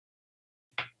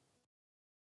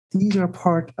 These are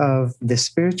part of the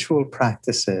spiritual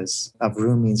practices of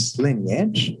Rumi's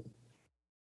lineage.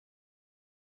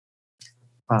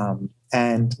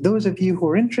 And those of you who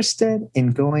are interested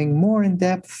in going more in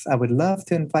depth, I would love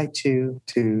to invite you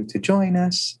to join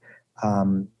us.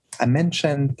 I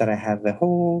mentioned that I have a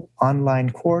whole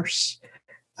online course.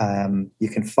 You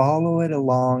can follow it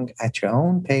along at your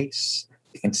own pace.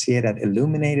 You can see it at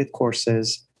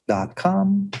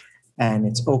illuminatedcourses.com, and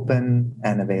it's open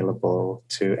and available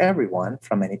to everyone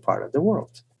from any part of the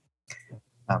world.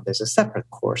 There's a separate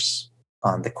course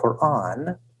on the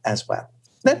Quran as well.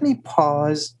 Let me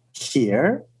pause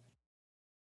here,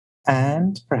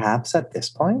 and perhaps at this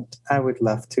point, I would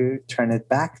love to turn it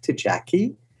back to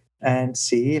Jackie and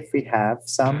see if we have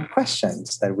some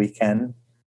questions that we can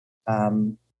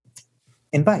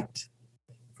invite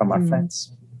from our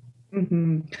friends.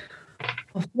 Mm-hmm.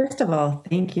 Well, first of all,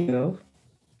 thank you.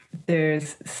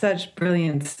 There's such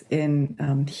brilliance in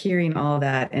hearing all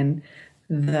that, and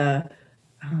the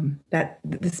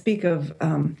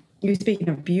you speaking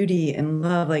of beauty and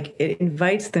love, like it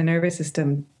invites the nervous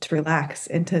system to relax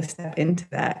and to step into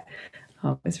that.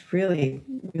 It's really,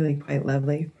 really quite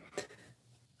lovely.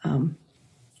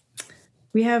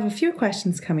 We have a few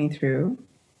questions coming through.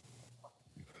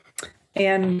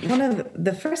 And one of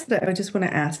the first that I just want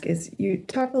to ask is, you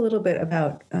talk a little bit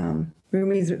about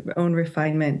Rumi's own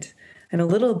refinement and a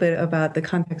little bit about the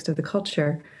context of the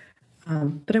culture.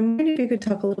 But I'm wondering if you could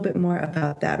talk a little bit more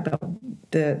about that, about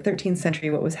the 13th century,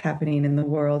 what was happening in the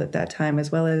world at that time,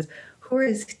 as well as who are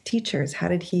his teachers? How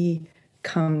did he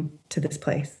come to this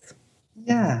place?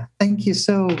 Yeah, thank you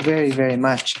so very, very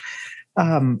much.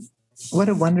 What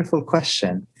a wonderful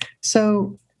question.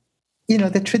 So,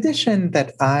 the tradition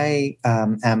that I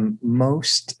am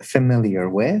most familiar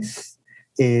with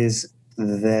is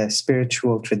the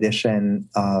spiritual tradition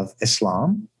of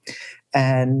Islam.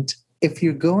 And if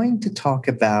you're going to talk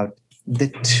about the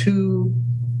two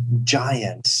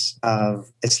giants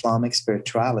of Islamic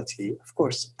spirituality, of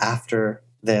course, after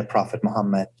the Prophet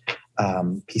Muhammad,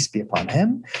 peace be upon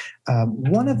him,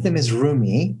 one of them is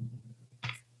Rumi,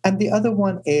 and the other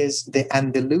one is the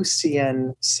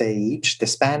Andalusian sage, the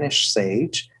Spanish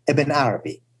sage, Ibn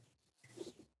Arabi.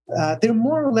 They're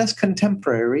more or less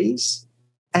contemporaries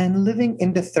and living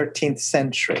in the 13th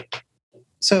century.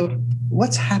 So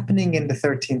what's happening in the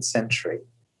 13th century?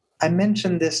 I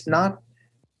mention this not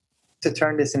to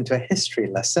turn this into a history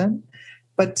lesson,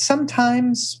 but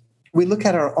sometimes we look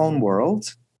at our own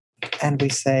world and we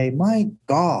say, my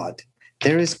God,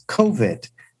 there is COVID.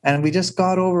 And we just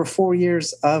got over 4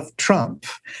 years of Trump.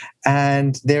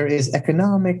 And there is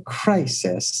economic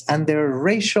crisis. And there are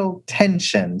racial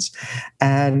tensions.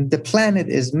 And the planet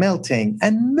is melting.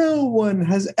 And no one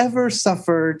has ever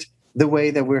suffered the way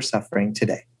that we're suffering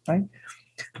today, right?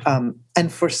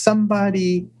 And for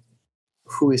somebody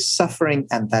who is suffering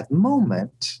at that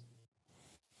moment,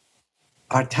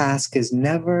 our task is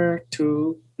never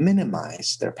to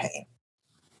minimize their pain.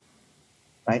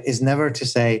 Right, is never to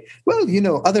say,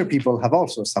 well, other people have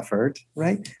also suffered,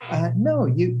 right? No,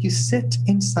 you sit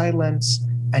in silence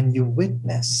and you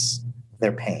witness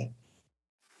their pain.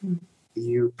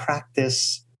 You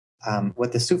practice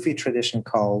what the Sufi tradition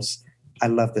calls, I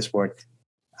love this word,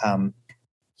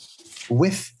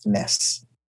 withness.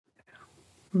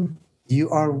 You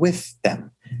are with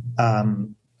them.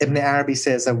 Ibn Arabi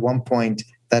says at one point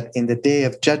that in the day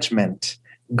of judgment,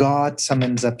 God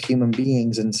summons up human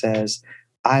beings and says,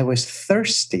 I was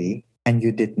thirsty and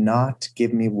you did not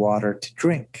give me water to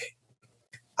drink.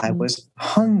 I was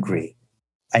hungry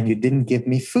and you didn't give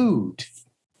me food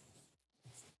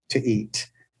to eat.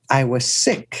 I was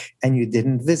sick and you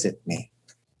didn't visit me.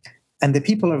 And the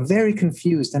people are very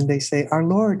confused and they say, our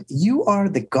Lord, you are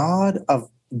the God of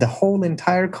the whole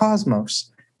entire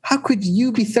cosmos. How could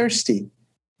you be thirsty?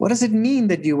 What does it mean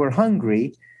that you were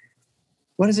hungry?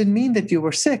 What does it mean that you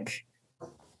were sick?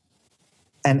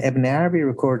 And Ibn Arabi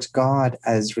records God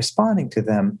as responding to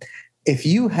them, if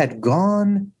you had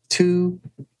gone to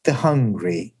the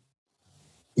hungry,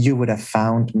 you would have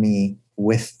found me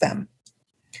with them.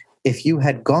 If you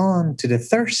had gone to the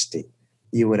thirsty,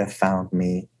 you would have found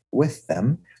me with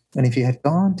them. And if you had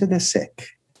gone to the sick,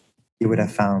 you would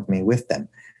have found me with them.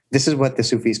 This is what the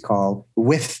Sufis call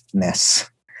withness.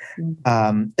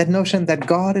 That notion that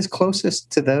God is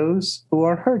closest to those who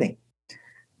are hurting.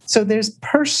 So there's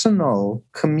personal,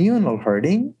 communal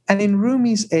hurting. And in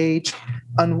Rumi's age,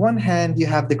 on one hand, you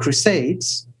have the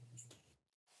Crusades.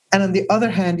 And on the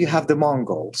other hand, you have the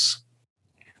Mongols,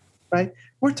 right?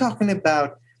 We're talking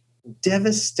about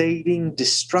devastating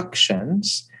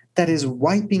destructions that is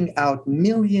wiping out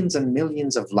millions and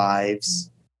millions of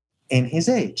lives in his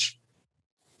age.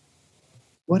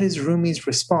 What is Rumi's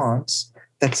response?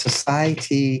 That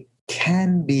society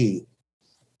can be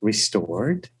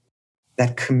restored,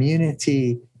 that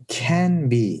community can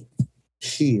be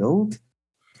healed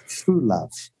through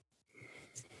love.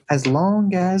 As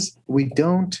long as we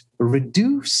don't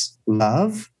reduce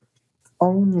love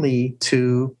only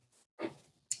to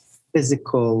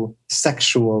physical,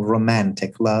 sexual,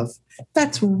 romantic love,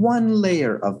 that's one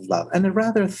layer of love, and a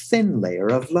rather thin layer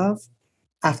of love.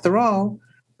 After all,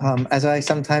 as I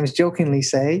sometimes jokingly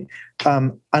say,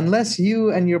 unless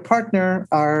you and your partner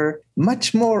are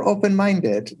much more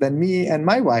open-minded than me and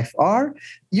my wife are,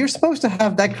 you're supposed to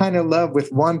have that kind of love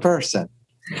with one person.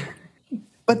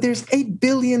 But there's 8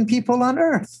 billion people on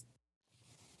Earth.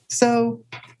 So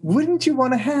wouldn't you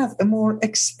want to have a more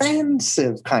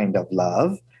expansive kind of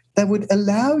love that would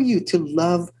allow you to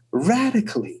love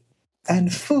radically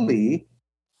and fully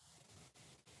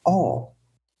all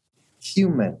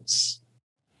humans,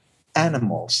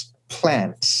 animals,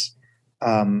 plants.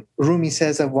 Rumi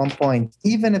says at one point,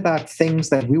 even about things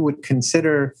that we would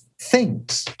consider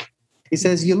things. He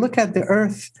says, you look at the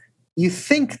earth, you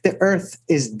think the earth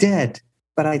is dead,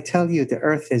 but I tell you the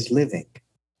earth is living.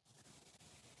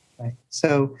 Right?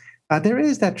 So there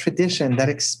is that tradition, that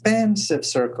expansive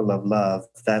circle of love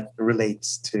that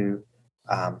relates to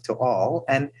all.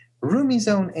 And Rumi's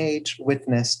own age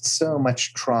witnessed so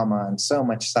much trauma and so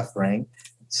much suffering.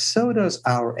 So does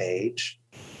our age.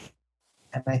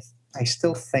 And I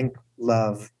still think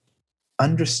love,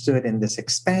 understood in this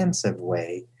expansive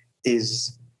way,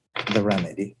 is the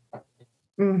remedy.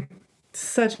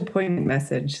 Such a poignant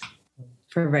message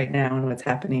for right now and what's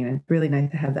happening. It's really nice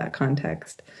to have that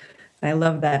context. I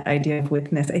love that idea of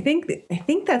witness. I think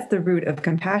that's the root of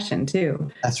compassion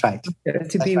too. That's right.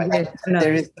 To be with another.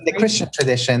 There is, in the Christian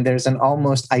tradition, there's an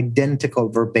almost identical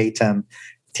verbatim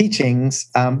teachings,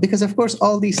 because of course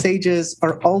all these sages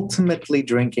are ultimately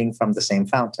drinking from the same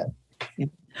fountain. Yeah.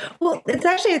 Well, it's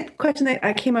actually a question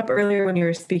that came up earlier when you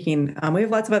were speaking. We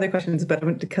have lots of other questions,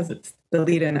 but because it's the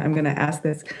lead-in, I'm going to ask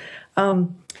this.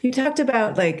 You talked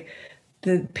about like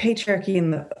the patriarchy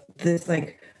and this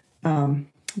like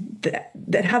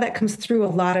that how that comes through a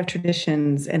lot of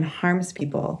traditions and harms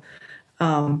people,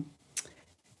 and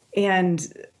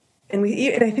And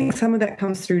I think some of that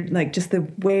comes through like just the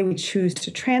way we choose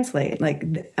to translate. Like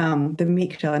the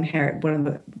meek shall inherit, one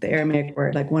of the Aramaic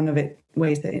word, like one of it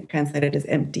ways that it translated is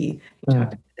empty. We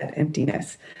talked about that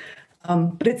emptiness.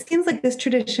 But it seems like this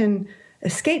tradition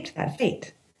escaped that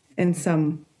fate in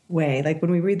some way. Like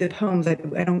when we read the poems, I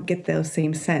don't get those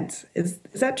same sense. Is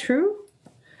that true?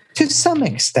 To some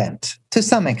extent.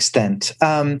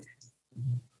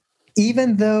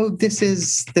 Even though this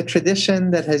is the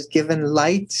tradition that has given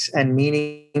light and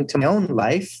meaning to my own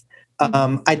life,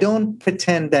 I don't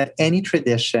pretend that any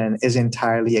tradition is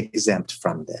entirely exempt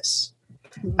from this.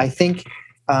 I think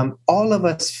all of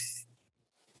us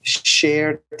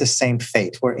share the same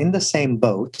fate. We're in the same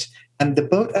boat. And the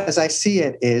boat, as I see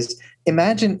it, is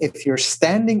imagine if you're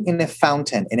standing in a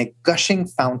fountain, in a gushing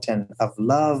fountain of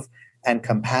love and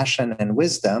compassion and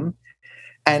wisdom.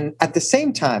 And at the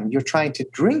same time, you're trying to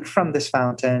drink from this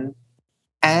fountain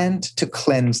and to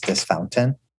cleanse this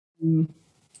fountain.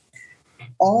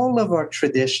 All of our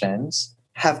traditions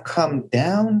have come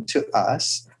down to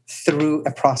us through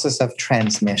a process of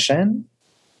transmission,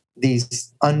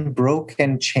 these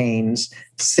unbroken chains,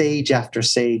 sage after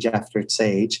sage after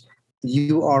sage.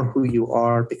 You are who you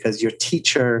are because your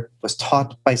teacher was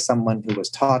taught by someone who was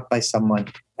taught by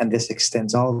someone, and this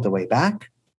extends all the way back.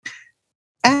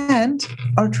 And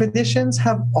our traditions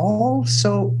have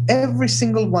also, every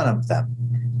single one of them,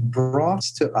 brought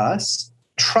to us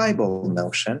tribal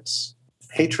notions,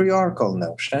 patriarchal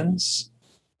notions,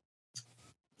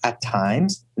 at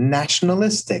times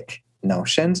nationalistic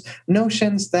notions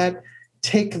that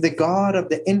take the God of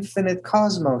the infinite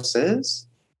cosmoses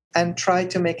and try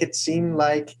to make it seem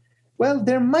like, well,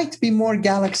 there might be more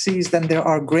galaxies than there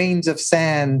are grains of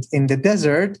sand in the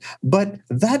desert, but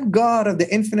that God of the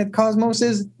infinite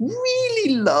cosmoses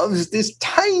really loves this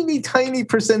tiny, tiny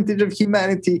percentage of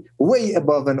humanity way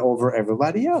above and over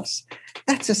everybody else.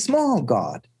 That's a small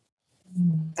God.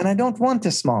 And I don't want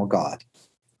a small God.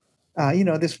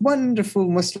 This wonderful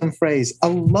Muslim phrase,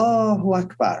 Allahu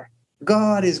Akbar.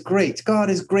 God is great. God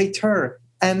is greater.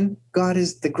 And God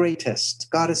is the greatest.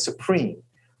 God is supreme.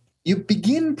 You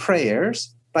begin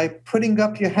prayers by putting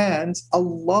up your hands,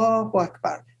 Allahu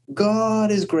Akbar. God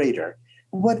is greater.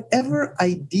 Whatever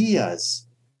ideas,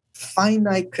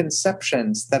 finite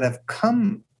conceptions that have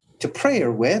come to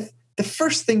prayer with, the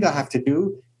first thing I have to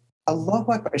do,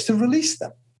 Allahu Akbar, is to release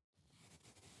them.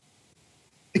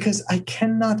 Because I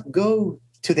cannot go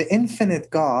to the infinite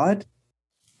God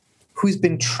who's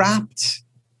been trapped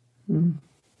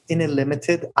in a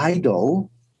limited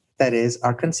idol that is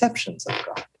our conceptions of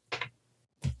God.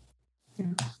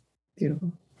 Yeah.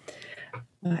 Beautiful.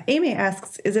 Amy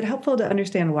asks, is it helpful to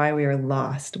understand why we are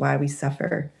lost, why we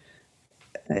suffer?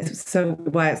 Why it's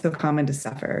so common to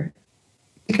suffer?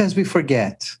 Because we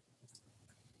forget.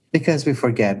 Because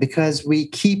we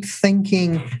keep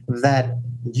thinking that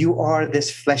you are this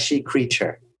fleshy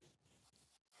creature.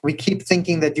 We keep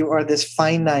thinking that you are this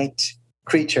finite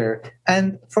creature.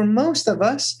 And for most of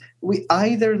us, we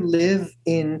either live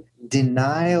in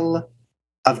denial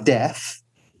of death,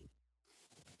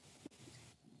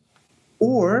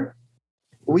 or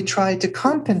we try to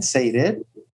compensate it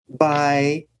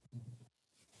by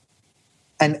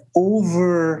an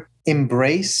over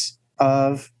embrace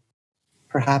of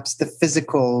perhaps the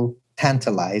physical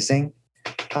tantalizing.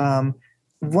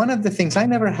 One of the things, I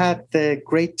never had the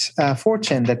great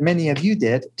fortune that many of you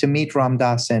did to meet Ram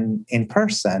Dass in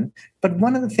person, but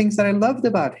one of the things that I loved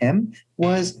about him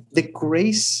was the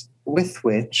grace with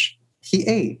which he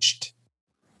aged,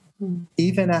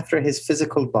 even after his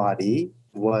physical body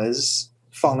was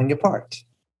falling apart.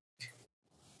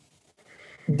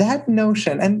 That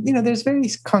notion, and there's very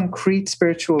concrete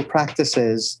spiritual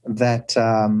practices that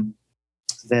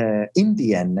the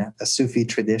Indian Sufi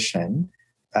tradition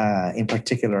in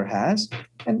particular has.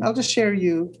 And I'll just share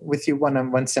with you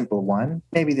one simple one.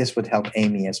 Maybe this would help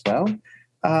Amy as well.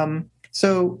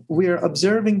 So we're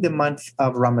observing the month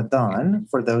of Ramadan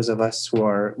for those of us who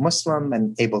are Muslim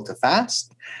and able to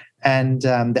fast. And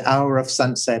the hour of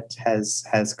sunset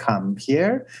has come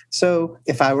here. So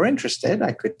if I were interested,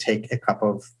 I could take a cup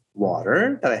of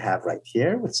water that I have right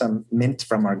here with some mint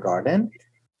from our garden.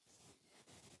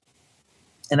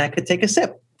 And I could take a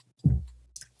sip.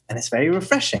 And it's very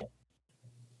refreshing.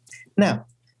 Now,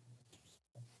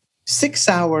 6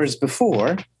 hours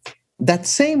before, that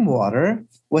same water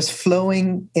was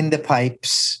flowing in the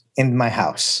pipes in my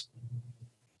house.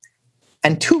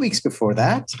 And 2 weeks before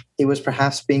that, it was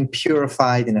perhaps being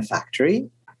purified in a factory.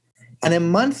 And a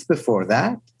month before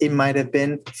that, it might have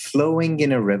been flowing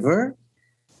in a river.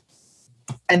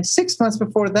 And 6 months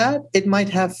before that, it might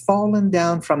have fallen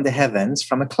down from the heavens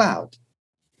from a cloud.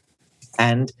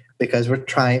 And because we're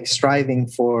striving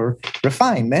for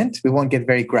refinement. We won't get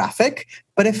very graphic,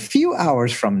 but a few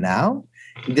hours from now,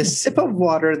 the sip of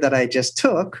water that I just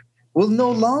took will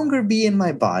no longer be in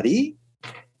my body.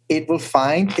 It will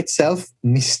find itself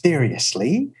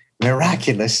mysteriously,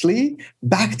 miraculously,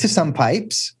 back to some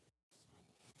pipes,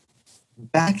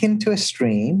 back into a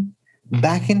stream,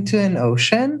 back into an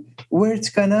ocean, where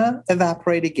it's going to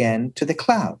evaporate again to the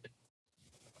cloud.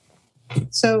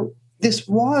 So this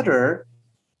water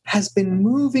has been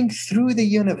moving through the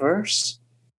universe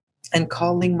and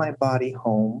calling my body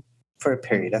home for a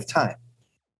period of time.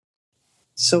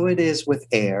 So it is with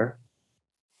air.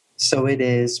 So it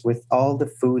is with all the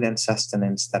food and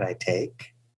sustenance that I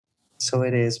take. So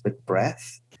it is with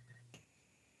breath.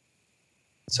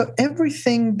 So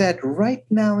everything that right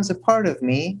now is a part of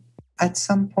me at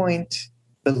some point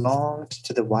belonged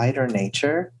to the wider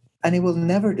nature, and it will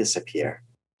never disappear.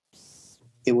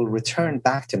 It will return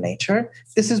back to nature.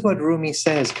 This is what Rumi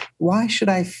says. Why should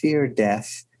I fear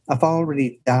death? I've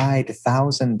already died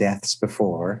 1,000 deaths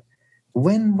before.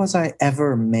 When was I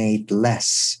ever made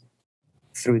less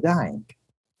through dying?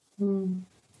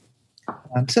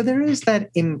 So there is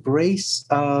that embrace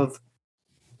of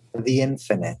the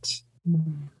infinite,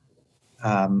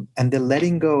 and the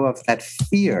letting go of that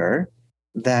fear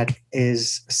that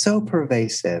is so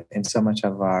pervasive in so much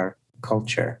of our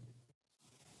culture.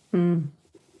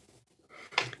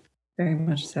 Very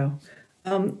much so.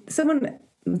 Someone,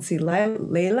 let's see,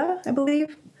 Layla, I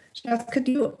believe, she asked, could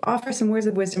you offer some words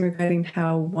of wisdom regarding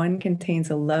how one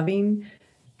contains a loving,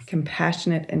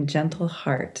 compassionate, and gentle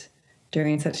heart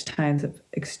during such times of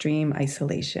extreme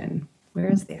isolation? Where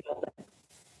is the outlet?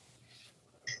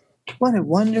 What a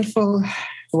wonderful,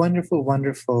 wonderful,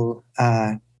 wonderful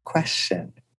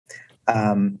question.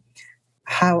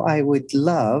 How I would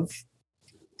love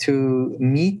to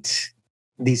meet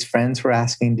these friends who are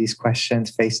asking these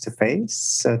questions face to face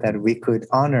so that we could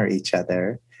honor each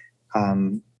other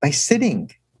by sitting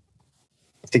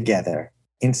together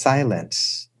in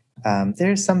silence.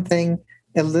 There's something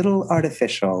a little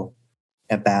artificial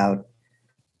about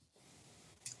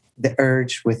the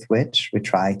urge with which we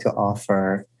try to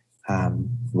offer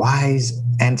wise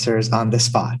answers on the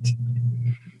spot.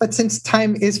 But since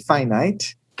time is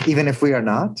finite, even if we are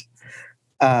not,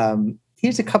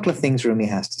 here's a couple of things Rumi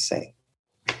has to say.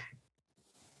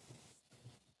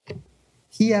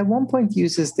 He at one point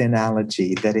uses the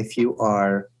analogy that if you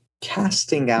are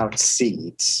casting out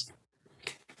seeds,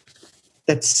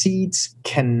 that seeds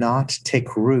cannot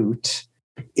take root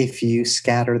if you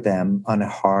scatter them on a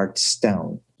hard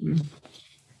stone.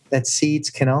 That seeds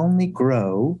can only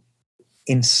grow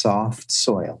in soft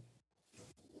soil.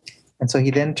 And so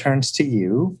he then turns to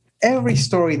you. Every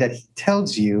story that he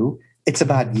tells you, it's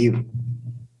about you.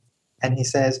 And he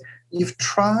says, you've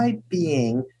tried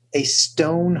being a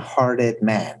stone-hearted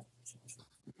man.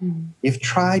 You've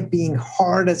tried being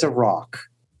hard as a rock.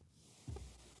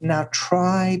 Now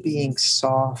try being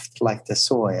soft like the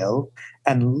soil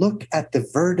and look at the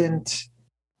verdant,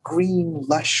 green,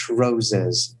 lush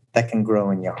roses that can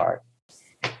grow in your heart.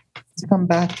 To come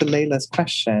back to Layla's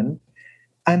question,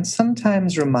 I'm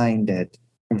sometimes reminded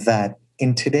that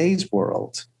in today's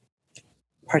world,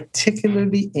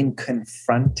 particularly in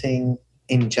confronting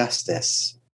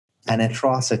injustice and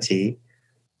atrocity,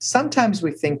 sometimes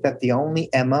we think that the only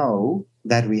MO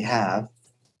that we have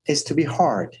is to be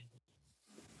hard,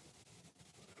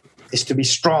 is to be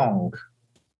strong.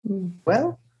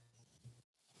 Well,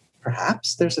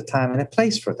 perhaps there's a time and a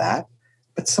place for that,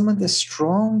 but some of the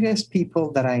strongest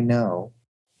people that I know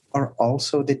are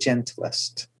also the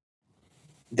gentlest.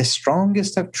 The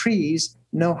strongest of trees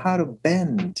know how to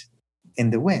bend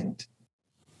in the wind.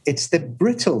 It's the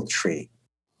brittle tree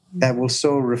that will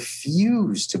so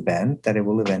refuse to bend that it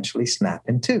will eventually snap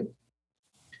in two.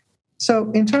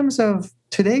 So in terms of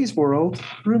today's world,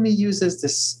 Rumi uses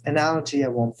this analogy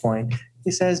at one point.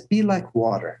 He says, be like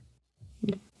water.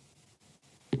 He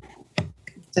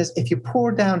says, if you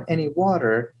pour down any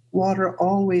water, water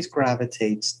always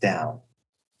gravitates down.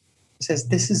 He says,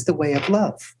 this is the way of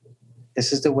love.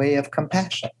 This is the way of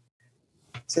compassion.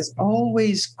 He says,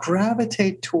 always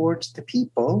gravitate towards the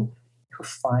people who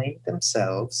find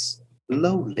themselves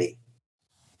lowly.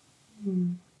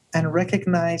 And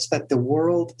recognize that the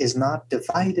world is not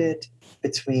divided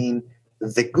between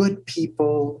the good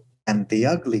people and the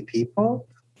ugly people,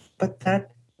 but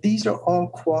that these are all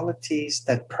qualities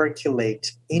that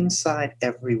percolate inside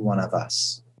every one of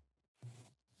us.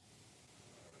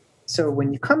 So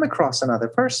when you come across another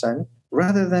person,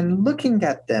 rather than looking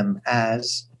at them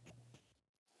as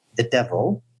the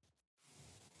devil,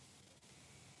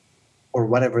 or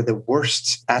whatever the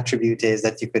worst attribute is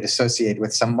that you could associate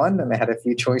with someone. And I had a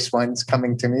few choice ones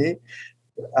coming to me.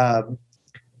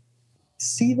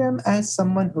 See them as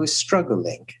someone who's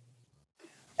struggling,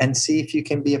 and see if you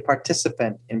can be a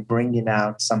participant in bringing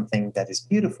out something that is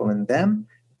beautiful in them.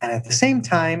 And at the same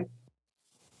time,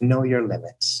 know your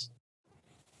limits.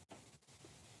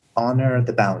 Honor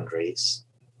the boundaries.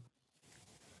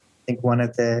 I think one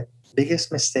of the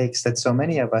biggest mistakes that so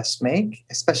many of us make,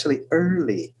 especially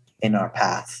early in our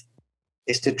path,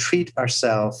 is to treat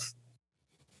ourselves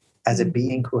as a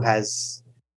being who has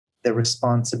the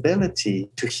responsibility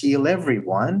to heal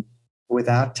everyone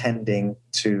without tending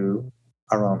to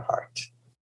our own heart.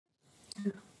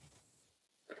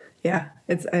 Yeah,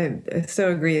 I so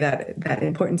agree that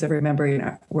importance of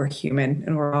remembering we're human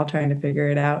and we're all trying to figure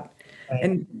it out. Right.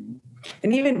 And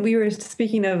even we were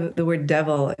speaking of the word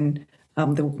devil and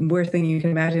the worst thing you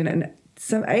can imagine. And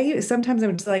sometimes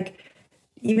I'm just like,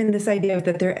 even this idea of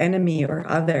that they're enemy or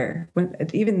other,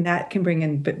 even that can bring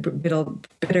in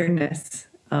bitterness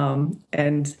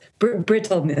and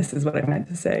brittleness is what I meant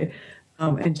to say.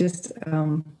 And just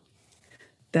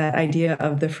that idea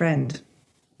of the friend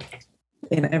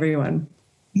in everyone.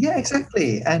 Yeah,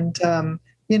 exactly. And,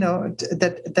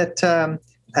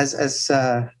 as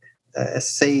a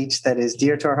sage that is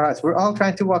dear to our hearts, we're all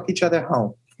trying to walk each other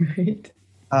home. Right.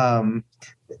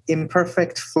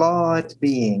 Imperfect, flawed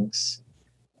beings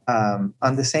on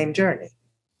the same journey.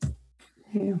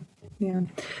 Yeah.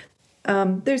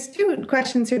 There's two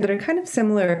questions here that are kind of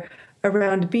similar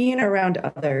around being around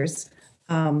others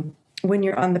when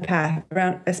you're on the path,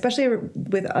 especially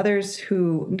with others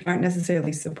who aren't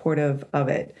necessarily supportive of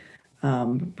it,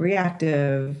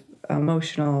 reactive,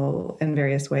 emotional in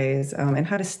various ways, and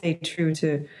how to stay true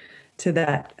to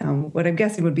that, what I'm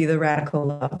guessing would be the radical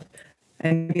love.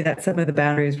 And maybe that's some of the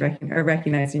boundaries, or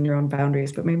recognizing your own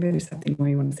boundaries, but maybe there's something more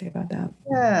you want to say about that.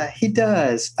 Yeah, he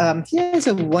does. He has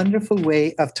a wonderful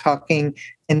way of talking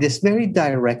in this very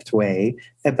direct way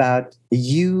about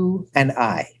you and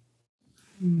I.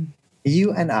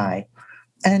 You and I.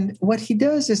 And what he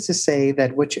does is to say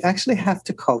that what you actually have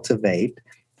to cultivate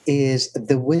is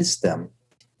the wisdom,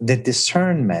 the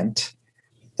discernment,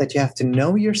 that you have to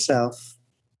know yourself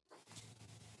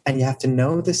and you have to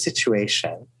know the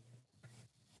situation.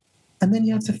 And then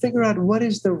you have to figure out what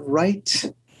is the right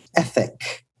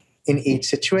ethic in each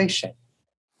situation.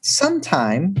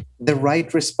 Sometimes the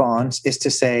right response is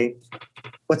to say,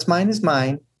 what's mine is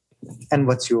mine and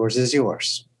what's yours is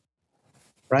yours,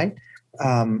 right?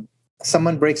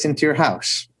 Someone breaks into your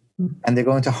house and they're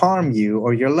going to harm you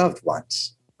or your loved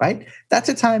ones, right? That's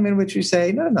a time in which you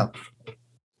say, no.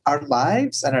 Our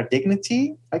lives and our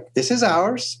dignity, like this is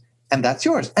ours and that's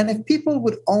yours. And if people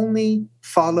would only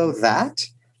follow that,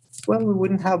 well, we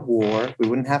wouldn't have war, we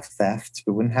wouldn't have theft,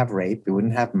 we wouldn't have rape, we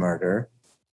wouldn't have murder.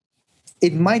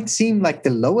 It might seem like the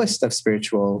lowest of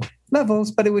spiritual levels,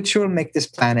 but it would sure make this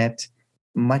planet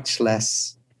much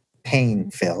less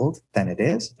pain-filled than it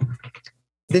is.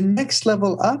 The next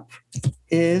level up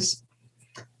is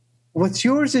what's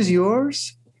yours is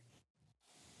yours.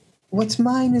 What's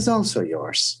mine is also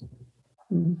yours,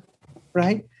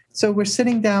 right? So we're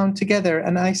sitting down together,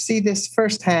 and I see this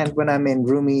firsthand when I'm in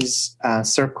Rumi's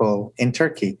circle in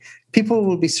Turkey. People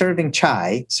will be serving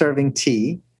chai, serving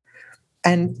tea,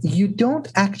 and you don't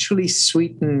actually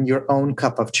sweeten your own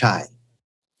cup of chai.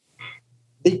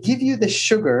 They give you the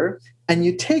sugar, and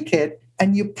you take it,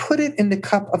 and you put it in the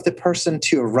cup of the person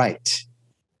to your right.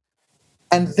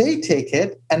 And they take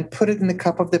it and put it in the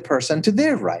cup of the person to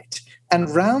their right. And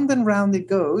round it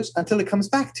goes until it comes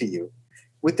back to you.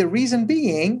 With the reason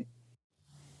being,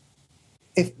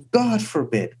 if God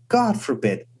forbid,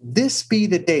 this be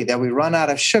the day that we run out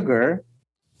of sugar,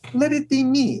 let it be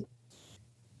me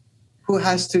who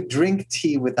has to drink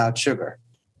tea without sugar.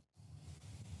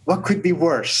 What could be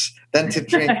worse than to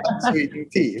drink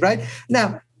unsweetened tea, right?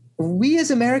 Now, we as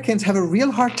Americans have a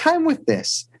real hard time with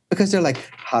this because they're like,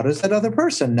 how does that other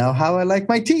person know how I like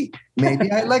my tea?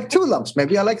 Maybe I like 2 lumps.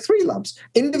 Maybe I like 3 lumps.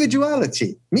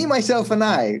 Individuality. Me, myself, and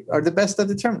I are the best of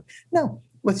the term. No,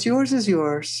 what's yours is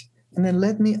yours. And then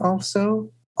let me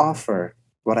also offer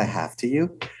what I have to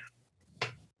you.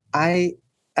 I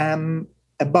am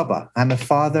a Baba. I'm a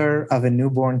father of a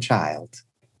newborn child.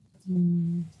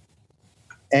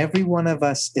 Every one of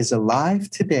us is alive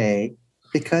today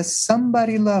because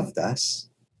somebody loved us.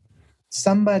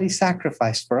 Somebody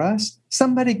sacrificed for us.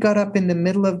 Somebody got up in the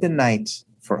middle of the night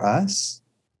for us.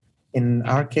 In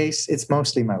our case, it's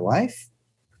mostly my wife.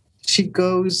 She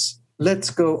lets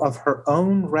go of her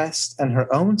own rest and her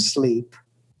own sleep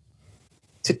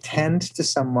to tend to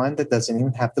someone that doesn't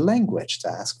even have the language to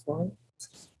ask for it.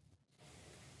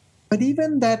 But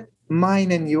even that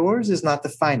mine and yours is not the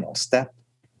final step.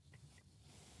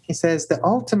 He says the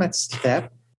ultimate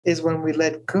step is when we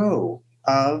let go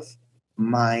of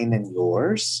mine and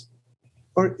yours,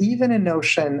 or even a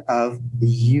notion of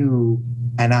you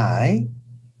and I.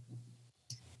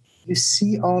 You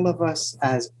see all of us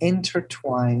as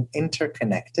intertwined,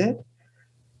 interconnected,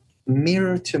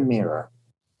 mirror to mirror,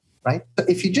 right? So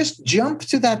if you just jump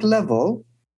to that level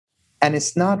and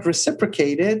it's not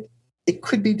reciprocated, it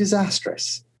could be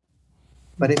disastrous.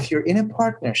 But if you're in a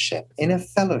partnership, in a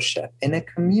fellowship, in a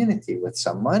community with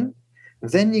someone,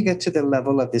 then you get to the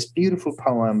level of this beautiful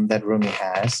poem that Rumi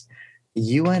has.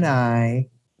 You and I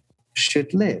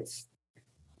should live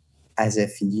as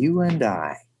if you and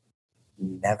I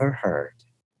never heard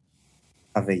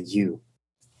of a you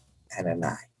and an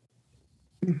I.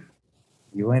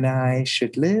 You and I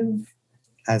should live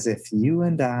as if you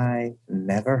and I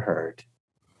never heard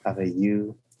of a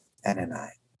you and an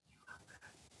I.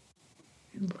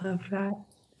 I love that.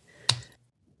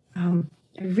 I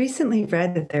recently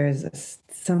read that there is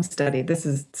some study.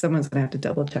 Someone's going to have to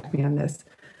double check me on this.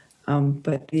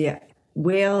 But the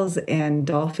whales and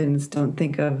dolphins don't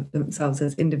think of themselves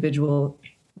as individual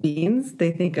beings.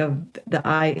 They think of the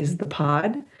I as the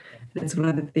pod. It's one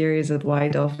of the theories of why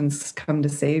dolphins come to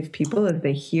save people is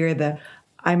they hear the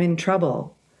I'm in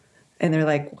trouble. And they're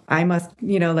like, I must,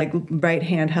 like right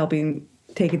hand helping,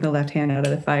 taking the left hand out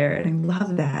of the fire. And I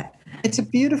love that. It's a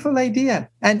beautiful idea.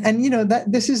 And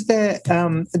that this is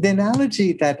the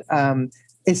analogy that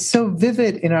is so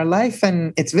vivid in our life,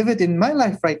 and it's vivid in my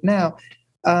life right now.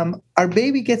 Our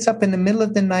baby gets up in the middle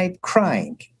of the night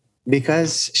crying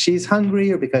because she's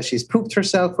hungry or because she's pooped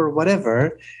herself or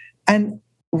whatever. And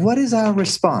what is our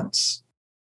response?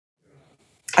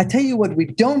 I tell you what we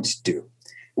don't do.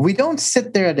 We don't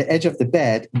sit there at the edge of the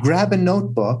bed, grab a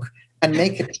notebook, and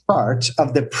make a chart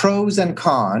of the pros and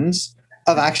cons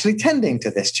of actually tending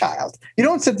to this child. You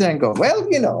don't sit there and go, well,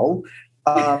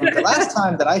 the last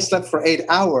time that I slept for 8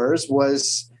 hours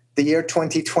was the year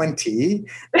 2020,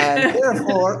 and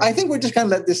therefore I think we're just going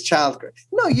to let this child go.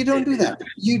 No, you don't do that.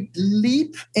 You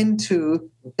leap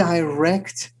into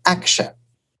direct action.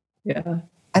 Yeah.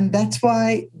 And that's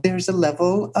why there's a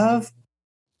level of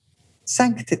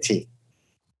sanctity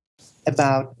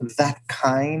about that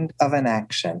kind of an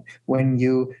action. When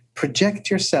you project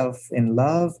yourself in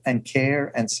love and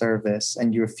care and service,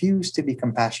 and you refuse to be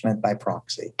compassionate by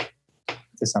proxy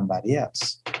to somebody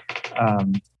else.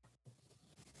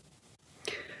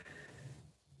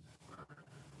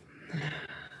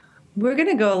 We're going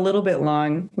to go a little bit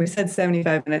long. We said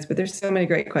 75 minutes, but there's so many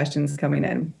great questions coming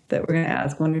in that we're going to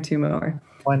ask one or two more.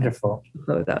 Wonderful.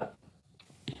 Close up.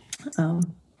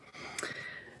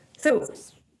 So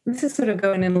this is sort of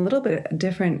going in a little bit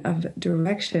different of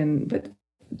direction, but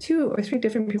 2 or 3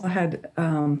 different people had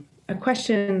a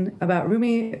question about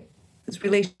Rumi's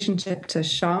relationship to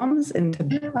Shams and to,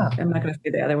 I'm not going to say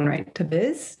the other one right,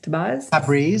 Tabaz?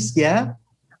 Tabriz, yeah.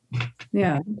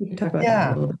 Yeah, we can talk about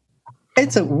that a little bit.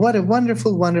 What a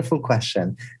wonderful, wonderful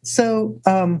question. So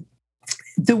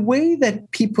the way that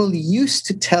people used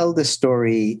to tell the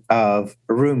story of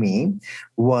Rumi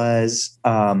was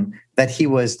that he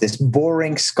was this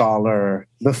boring scholar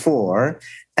before,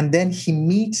 and then he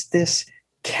meets this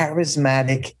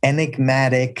charismatic,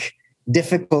 enigmatic,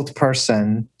 difficult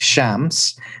person,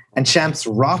 Shams, and Shams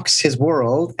rocks his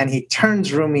world, and he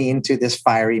turns Rumi into this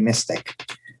fiery mystic.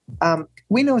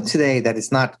 We know today that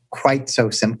it's not quite so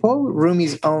simple.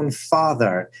 Rumi's own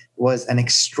father was an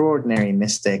extraordinary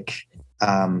mystic,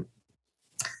 Bahauddin,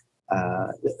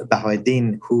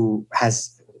 who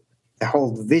has the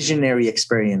whole visionary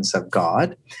experience of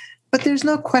God. But there's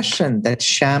no question that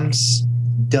Shams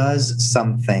does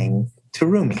something to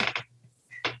Rumi.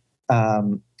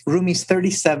 Rumi's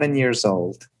 37 years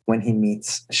old when he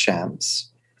meets Shams.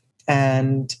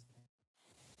 And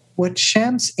what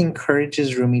Shams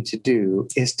encourages Rumi to do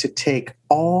is to take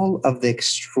all of the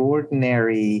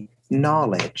extraordinary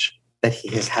knowledge that he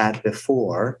has had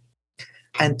before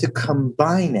and to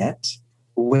combine it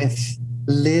with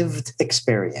lived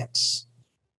experience.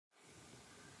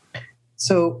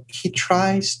 So he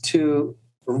tries to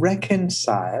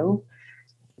reconcile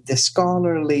the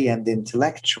scholarly and the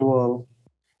intellectual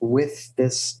with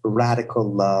this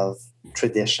radical love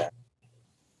tradition.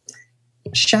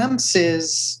 Shams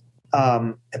is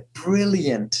a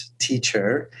brilliant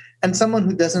teacher and someone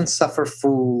who doesn't suffer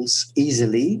fools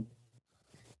easily.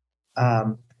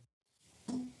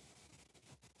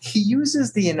 He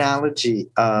uses the analogy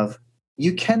of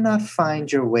you cannot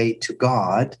find your way to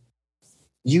God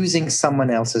using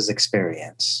someone else's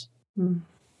experience,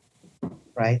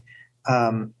 right?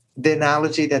 the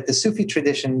analogy that the Sufi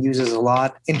tradition uses a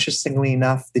lot. Interestingly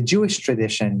enough, the Jewish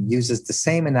tradition uses the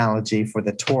same analogy for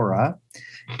the Torah,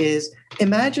 is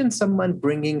imagine someone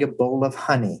bringing a bowl of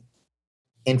honey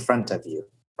in front of you,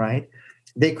 right?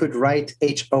 They could write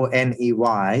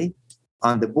Honey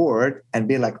on the board and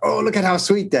be like, oh, look at how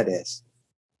sweet that is.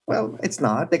 Well, it's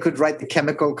not. They could write the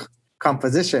chemical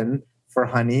composition for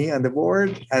honey on the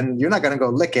board, and you're not going to go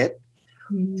lick it.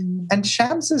 And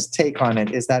Shams's take on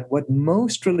it is that what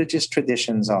most religious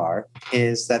traditions are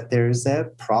is that there's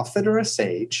a prophet or a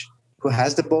sage who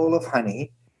has the bowl of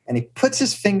honey, and he puts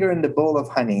his finger in the bowl of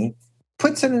honey,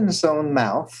 puts it in his own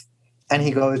mouth, and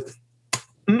he goes,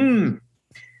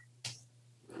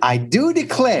 I do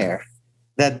declare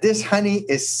that this honey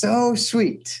is so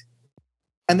sweet.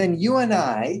 And then you and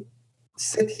I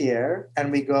sit here and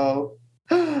we go,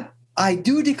 I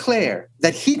do declare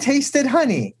that he tasted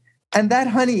honey, and that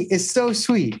honey is so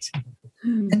sweet.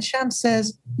 And Shams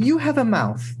says, you have a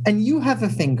mouth and you have a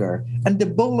finger, and the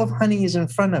bowl of honey is in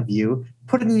front of you.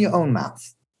 Put it in your own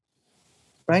mouth,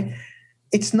 right?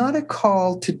 It's not a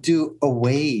call to do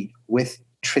away with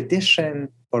tradition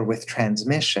or with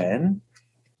transmission,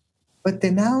 but the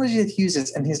analogy that he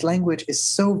uses and his language is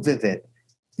so vivid.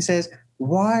 He says,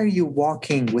 why are you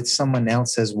walking with someone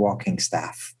else's walking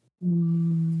staff?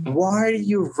 Why are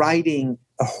you riding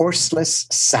a horseless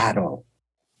saddle?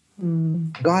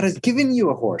 God has given you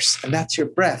a horse, and that's your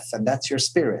breath, and that's your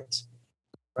spirit,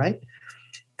 right?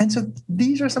 And so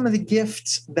these are some of the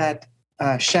gifts that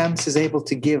Shams is able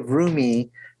to give Rumi,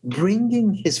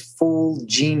 bringing his full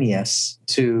genius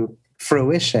to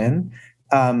fruition.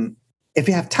 If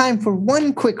you have time for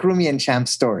one quick Rumi and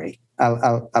Shams story,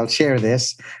 I'll share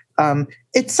this.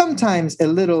 It's sometimes a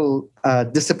little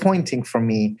disappointing for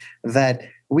me that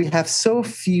we have so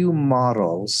few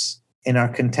models in our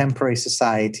contemporary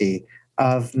society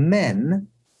of men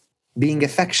being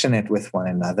affectionate with one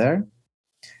another,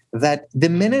 that the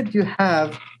minute you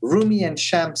have Rumi and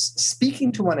Shams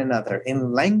speaking to one another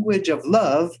in language of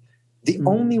love, the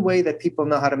only way that people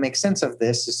know how to make sense of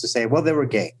this is to say, well, they were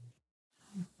gay,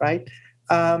 right?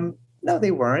 No,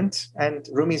 they weren't. And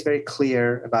Rumi is very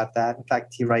clear about that. In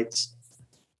fact, he writes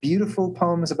beautiful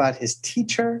poems about his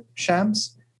teacher,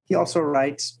 Shams. He also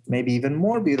writes maybe even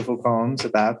more beautiful poems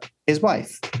about his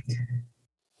wife.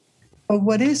 But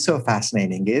what is so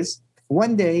fascinating is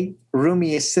one day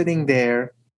Rumi is sitting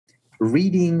there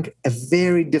reading a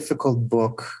very difficult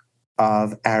book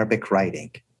of Arabic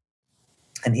writing.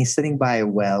 And he's sitting by a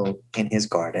well in his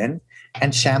garden,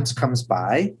 and Shams comes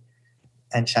by,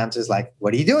 and Shams is like,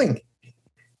 what are you doing?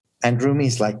 And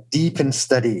Rumi's like deep in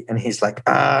study, and he's like,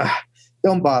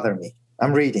 don't bother me.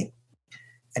 I'm reading.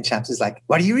 And Shams is like,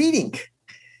 what are you reading?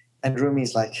 And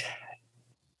Rumi's like,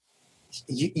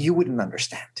 you wouldn't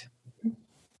understand.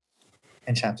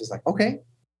 And Shams is like, okay.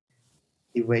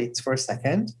 He waits for a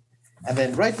second. And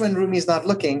then right when Rumi's not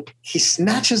looking, he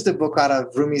snatches the book out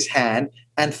of Rumi's hand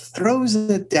and throws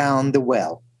it down the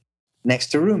well next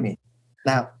to Rumi.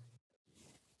 Now,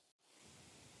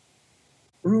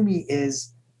 Rumi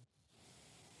is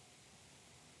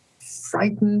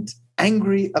frightened,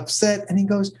 angry, upset, and he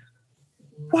goes,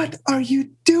 what are you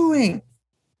doing?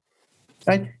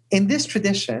 Right? In this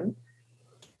tradition,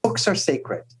 books are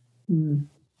sacred.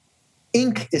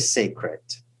 Ink is sacred.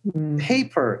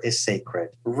 Paper is sacred.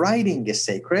 Writing is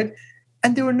sacred.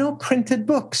 And there were no printed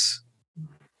books.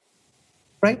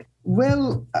 Right?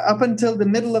 Well, up until the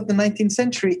middle of the 19th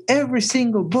century, every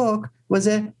single book was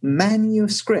a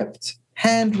manuscript,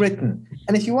 handwritten.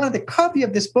 And if you wanted a copy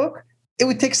of this book, it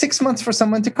would take 6 months for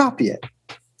someone to copy it.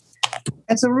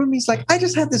 And so Rumi's like, I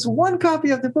just had this one copy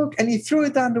of the book, and he threw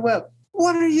it down the well.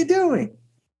 What are you doing?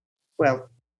 Well,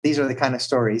 these are the kind of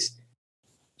stories.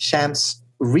 Shams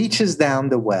reaches down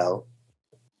the well,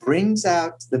 brings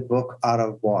out the book out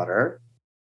of water.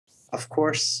 Of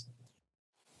course,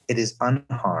 it is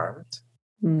unharmed.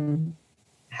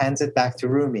 Hands it back to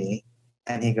Rumi,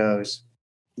 and he goes,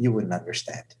 you wouldn't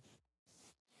understand.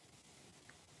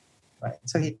 Right.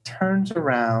 So he turns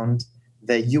around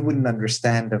the you wouldn't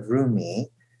understand of Rumi.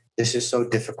 This is so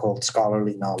difficult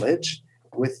scholarly knowledge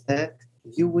with the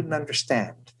you wouldn't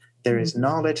understand. There is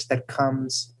knowledge that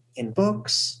comes in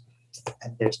books,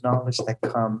 and there's knowledge that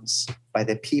comes by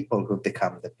the people who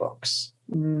become the books.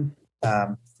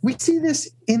 We see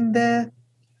this in the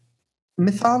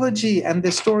mythology and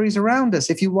the stories around us.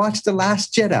 If you watch The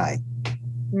Last Jedi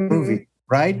movie,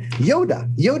 right?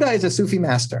 Yoda is a Sufi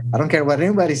master. I don't care what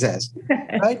anybody says,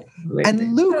 right?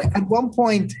 And Luke at one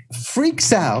point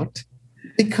freaks out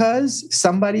because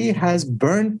somebody has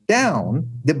burned down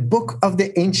the book of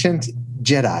the ancient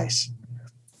Jedis.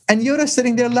 And Yoda's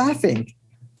sitting there laughing.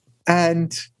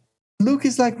 And Luke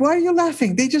is like, why are you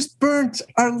laughing? They just burnt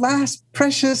our last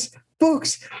precious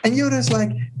books. And Yoda's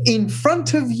like, in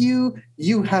front of you,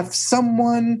 you have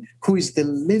someone who is the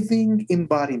living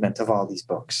embodiment of all these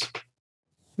books.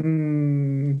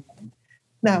 Mm.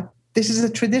 Now, this is a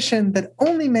tradition that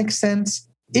only makes sense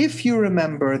if you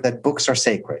remember that books are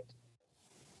sacred.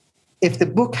 If the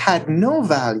book had no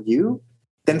value,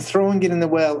 then throwing it in the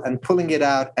well and pulling it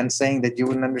out and saying that you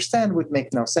wouldn't understand would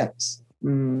make no sense.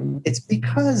 Mm. It's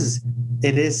because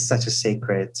it is such a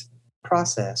sacred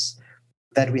process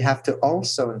that we have to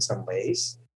also, in some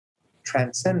ways,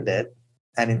 transcend it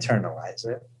and internalize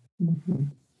it. Mm-hmm.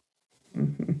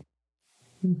 Mm-hmm.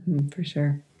 Mm-hmm. For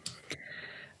sure.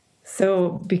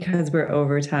 So, because we're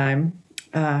over time,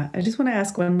 I just want to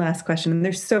ask one last question. And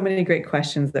there's so many great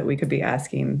questions that we could be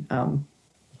asking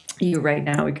you right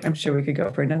now. I'm sure we could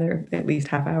go for another at least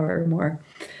half hour or more.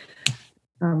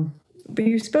 But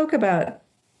you spoke about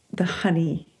the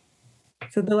honey.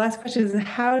 So the last question is,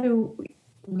 how do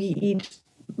we each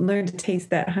learn to taste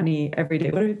that honey every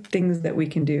day? What are things that we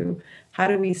can do? How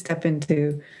do we step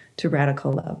into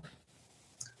radical love?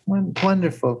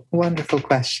 Wonderful, wonderful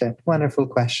question. Wonderful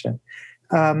question.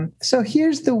 So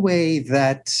here's the way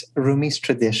that Rumi's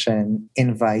tradition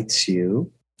invites you.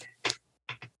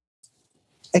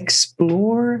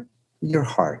 Explore your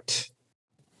heart.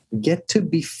 Get to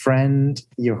befriend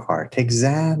your heart.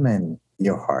 Examine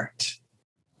your heart.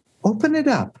 Open it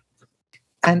up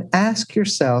and ask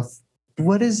yourself,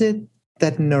 what is it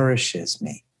that nourishes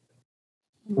me?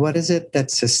 What is it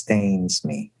that sustains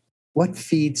me? What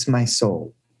feeds my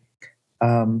soul?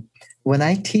 When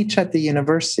I teach at the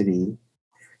university,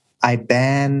 I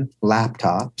ban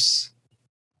laptops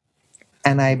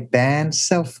and I ban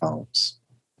cell phones.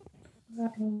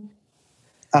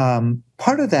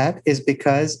 Part of that is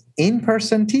because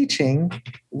in-person teaching,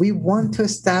 we want to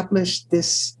establish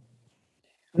this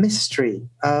mystery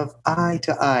of eye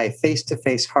to eye, face to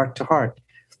face, heart to heart.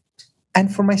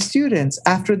 And for my students,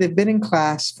 after they've been in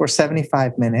class for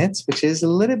 75 minutes, which is a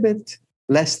little bit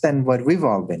less than what we've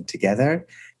all been together,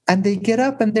 and they get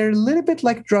up and they're a little bit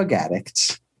like drug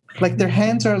addicts. Like their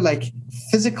hands are like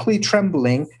physically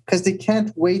trembling because they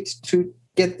can't wait to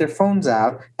get their phones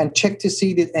out and check to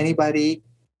see did anybody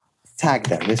tag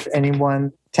them, if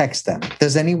anyone text them,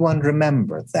 does anyone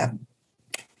remember them?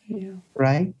 Yeah.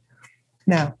 Right?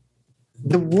 Now,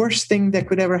 the worst thing that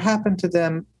could ever happen to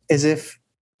them is if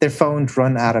their phones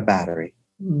run out of battery.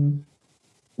 Mm.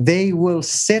 They will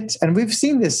sit, and we've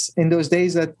seen this in those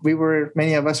days that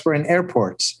many of us were in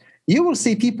airports. You will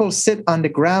see people sit on the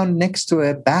ground next to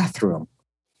a bathroom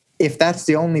if that's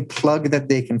the only plug that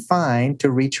they can find to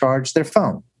recharge their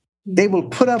phone. They will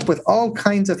put up with all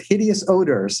kinds of hideous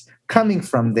odors coming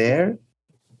from there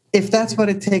if that's what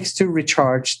it takes to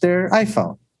recharge their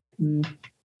iPhone. Mm.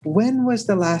 When was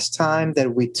the last time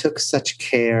that we took such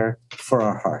care for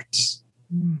our hearts?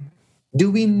 Mm. Do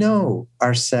we know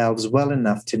ourselves well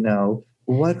enough to know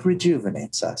what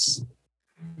rejuvenates us?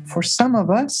 For some of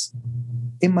us,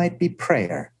 it might be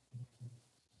prayer.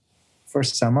 For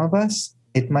some of us,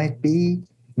 it might be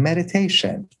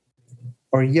meditation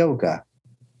or yoga.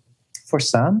 For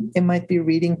some, it might be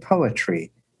reading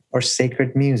poetry or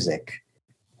sacred music,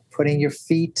 putting your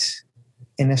feet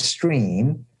in a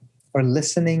stream or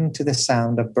listening to the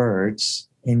sound of birds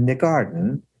in the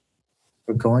garden,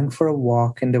 or going for a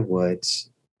walk in the woods,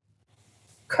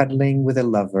 cuddling with a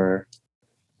lover,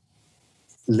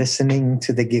 listening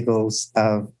to the giggles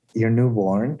of your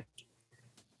newborn,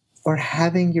 or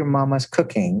having your mama's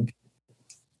cooking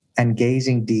and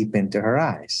gazing deep into her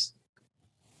eyes.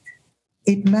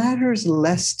 It matters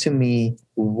less to me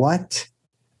what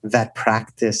that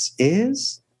practice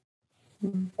is,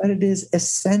 but it is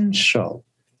essential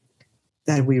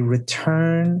that we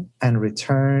return and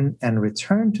return and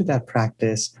return to that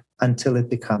practice until it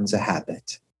becomes a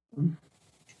habit.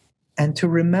 And to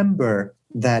remember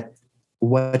that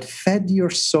what fed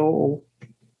your soul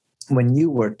when you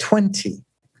were 20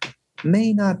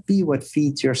 may not be what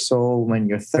feeds your soul when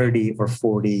you're 30 or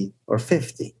 40 or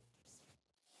 50.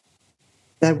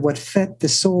 That what fed the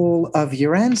soul of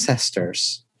your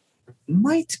ancestors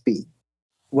might be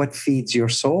what feeds your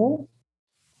soul,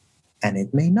 and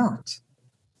it may not.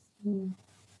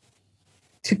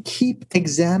 To keep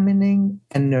examining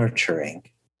and nurturing,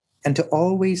 and to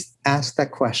always ask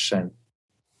that question,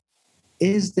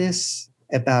 is this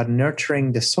about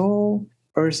nurturing the soul,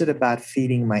 or is it about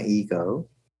feeding my ego?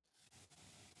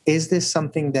 Is this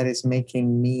something that is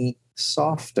making me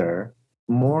softer,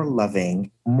 more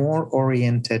loving, more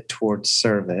oriented towards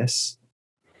service,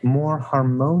 more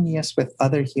harmonious with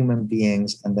other human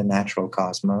beings and the natural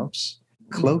cosmos,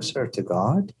 closer to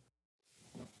God?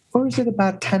 Or is it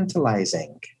about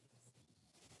tantalizing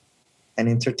and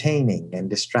entertaining and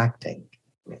distracting?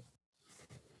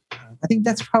 I think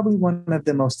that's probably one of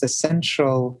the most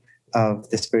essential of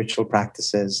the spiritual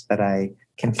practices that I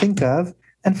can think of.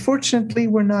 And fortunately,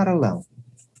 we're not alone.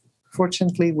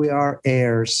 Fortunately, we are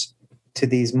heirs to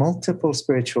these multiple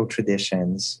spiritual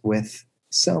traditions with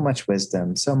so much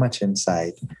wisdom, so much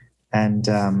insight. And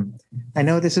I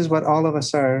know this is what all of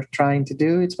us are trying to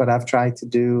do. It's what I've tried to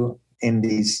do in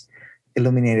these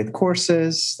Illuminated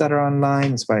courses that are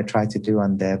online. It's what I try to do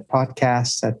on the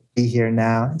podcasts that Be Here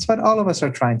Now. It's what all of us are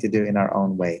trying to do in our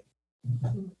own way.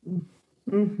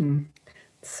 Mm-hmm.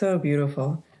 So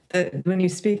beautiful. When you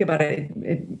speak about it,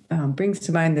 it brings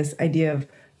to mind this idea of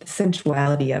the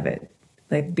sensuality of it,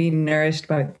 like being nourished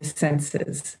by the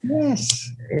senses. Yes.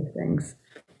 Things.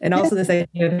 And also this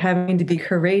idea of having to be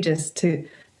courageous to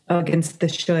against the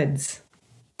shoulds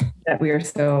that we are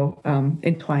so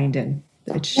entwined in.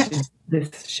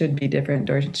 This should be different,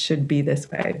 or it should be this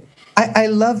way. I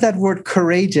love that word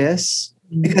courageous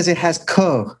because it has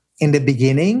ko in the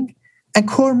beginning, and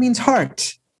ko means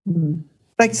heart. Mm-hmm.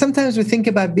 Like sometimes we think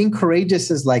about being courageous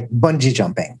as like bungee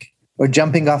jumping or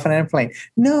jumping off an airplane.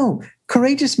 No,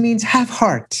 courageous means have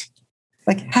heart.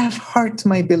 Like have heart,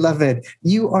 my beloved.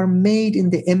 You are made in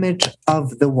the image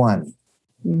of the One.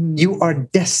 Mm-hmm. You are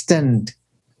destined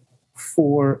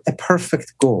for a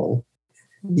perfect goal.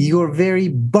 Mm-hmm. Your very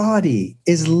body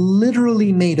is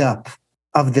literally made up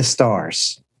of the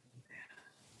stars.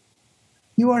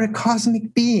 You are a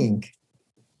cosmic being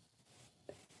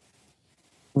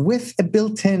with a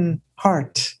built-in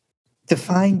heart to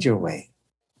find your way.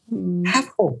 Mm-hmm. Have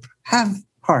hope, have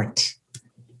heart.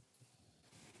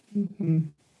 Mm-hmm.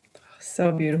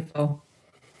 So beautiful.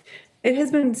 It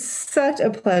has been such a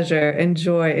pleasure and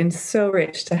joy and so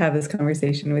rich to have this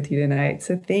conversation with you tonight.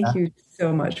 So thank you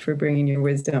so much for bringing your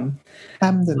wisdom.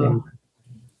 Alhamdulillah.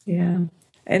 Yeah.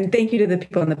 And thank you to the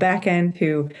people on the back end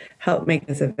who helped make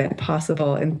this event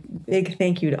possible. And big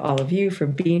thank you to all of you for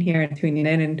being here and tuning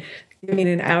in and giving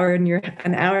an hour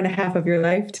and a half of your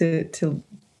life to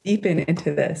deepen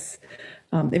into this.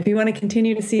 If you want to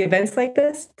continue to see events like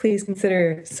this, please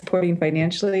consider supporting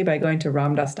financially by going to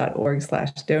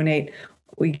ramdas.org/donate.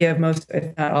 We give most,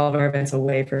 if not all, of our events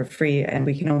away for free, and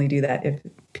we can only do that if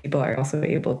people are also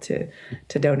able to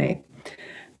donate.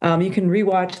 You can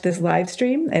rewatch this live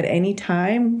stream at any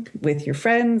time with your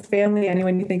friends, family,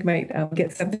 anyone you think might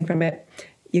get something from it.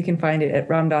 You can find it at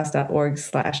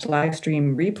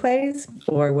ramdas.org/livestream replays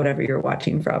or whatever you're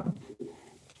watching from.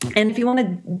 And if you want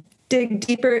to dig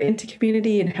deeper into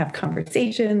community and have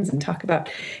conversations and talk about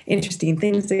interesting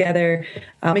things together,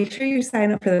 make sure you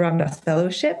sign up for the Ramdas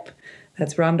Fellowship.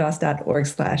 That's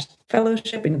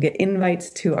ramdas.org/fellowship, and you'll get invites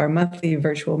to our monthly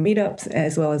virtual meetups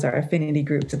as well as our affinity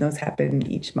groups, and those happen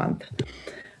each month.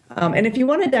 And if you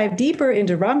want to dive deeper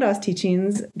into Ramdas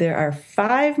teachings, there are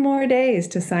 5 more days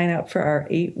to sign up for our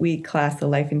 8-week class, The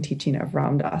Life and Teaching of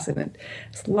Ramdas. And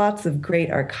it's lots of great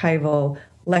archival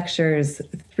lectures,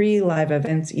 3 live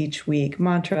events each week,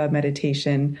 mantra,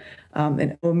 meditation,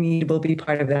 and Omid will be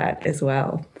part of that as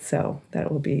well. So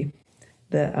that will be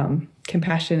the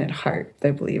compassionate heart,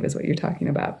 I believe, is what you're talking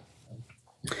about.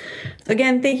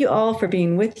 Again, thank you all for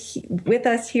being with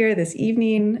us here this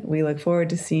evening. We look forward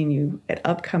to seeing you at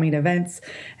upcoming events.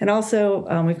 And also,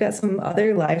 we've got some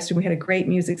other live streams. We had a great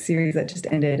music series that just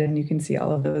ended, and you can see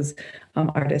all of those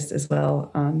artists as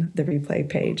well on the replay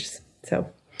page.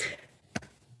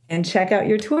 And check out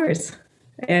your tours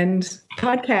and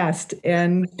podcast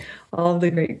and all of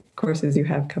the great courses you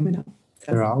have coming up.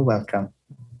 So, you're all welcome.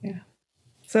 Yeah.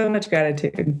 So much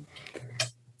gratitude.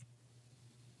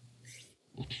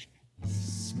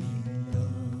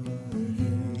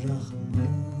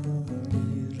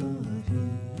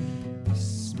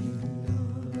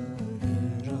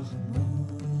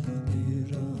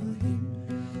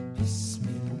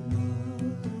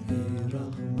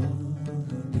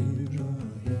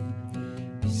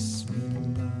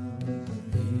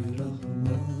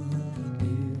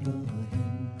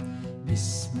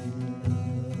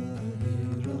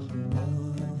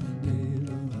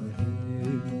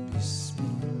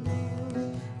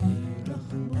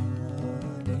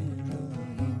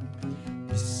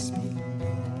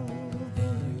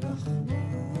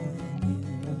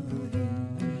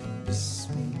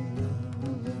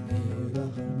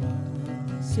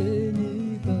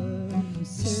 Seni ben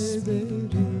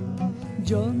severim,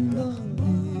 candan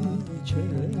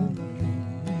içerim.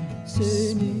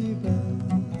 Seni ben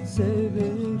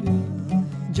severim,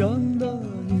 candan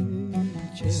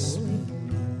içerim.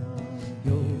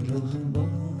 Yorulma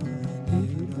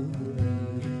diler,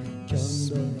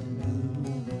 candan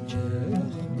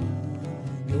içerim.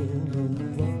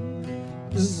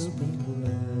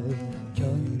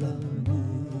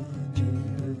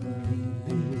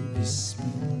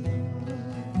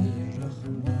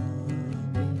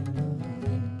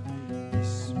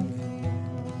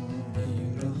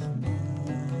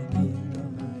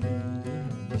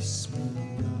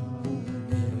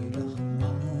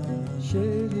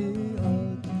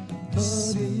 şeriat,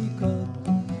 tarikat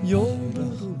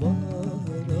yoldur bana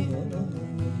Rahim.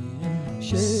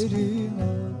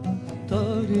 Şeriat,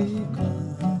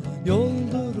 tarikat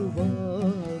yoldur bana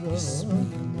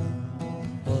Rahim.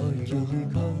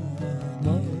 Hakikat,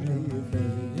 marifet,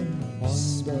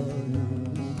 andanı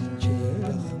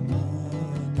çehme.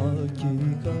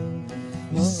 Hakikat,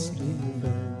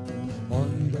 marifet,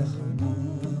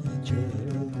 andanı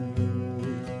çehme.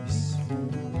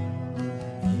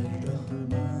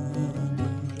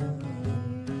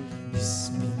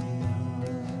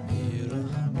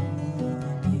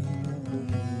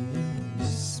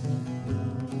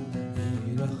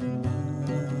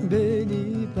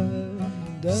 Beni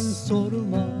benden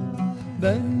sorma,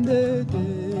 bende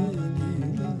değilim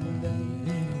ben.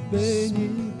 Beni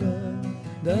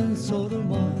benden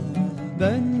sorma,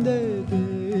 bende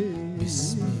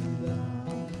değilim ben.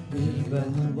 Bir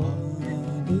ben var,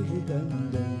 bir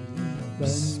bende,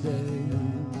 bendenim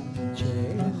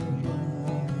çekme.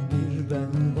 Bir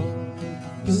ben var,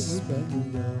 bir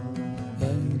bende,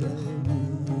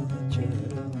 bendenim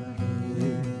çekme.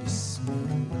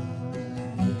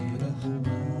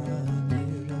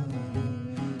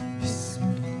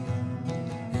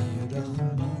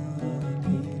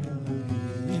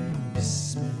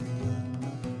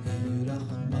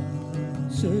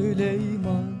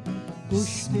 Süleyman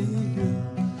kuş dili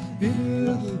bir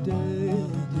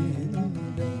dediler.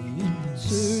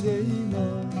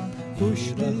 Süleyman kuş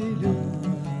dili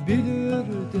bilir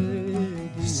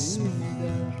dediler.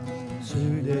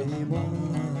 Süleyman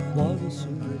var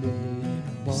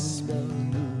Süleyman'dan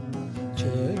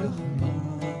çekme.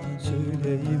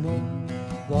 Süleyman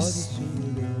var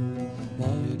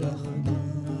Süleyman'dan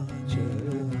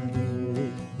çekme.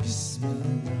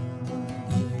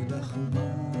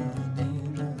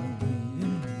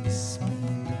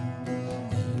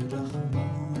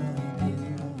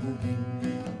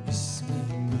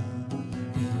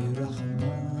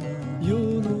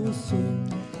 Yunus'un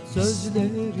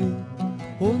sözleri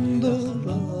hundur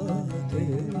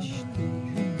ateştir.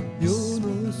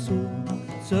 Yunus'un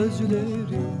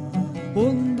sözleri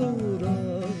hundur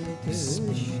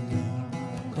ateştir.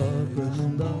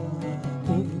 Kabında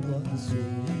kullan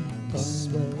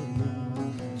sultanları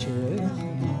çek.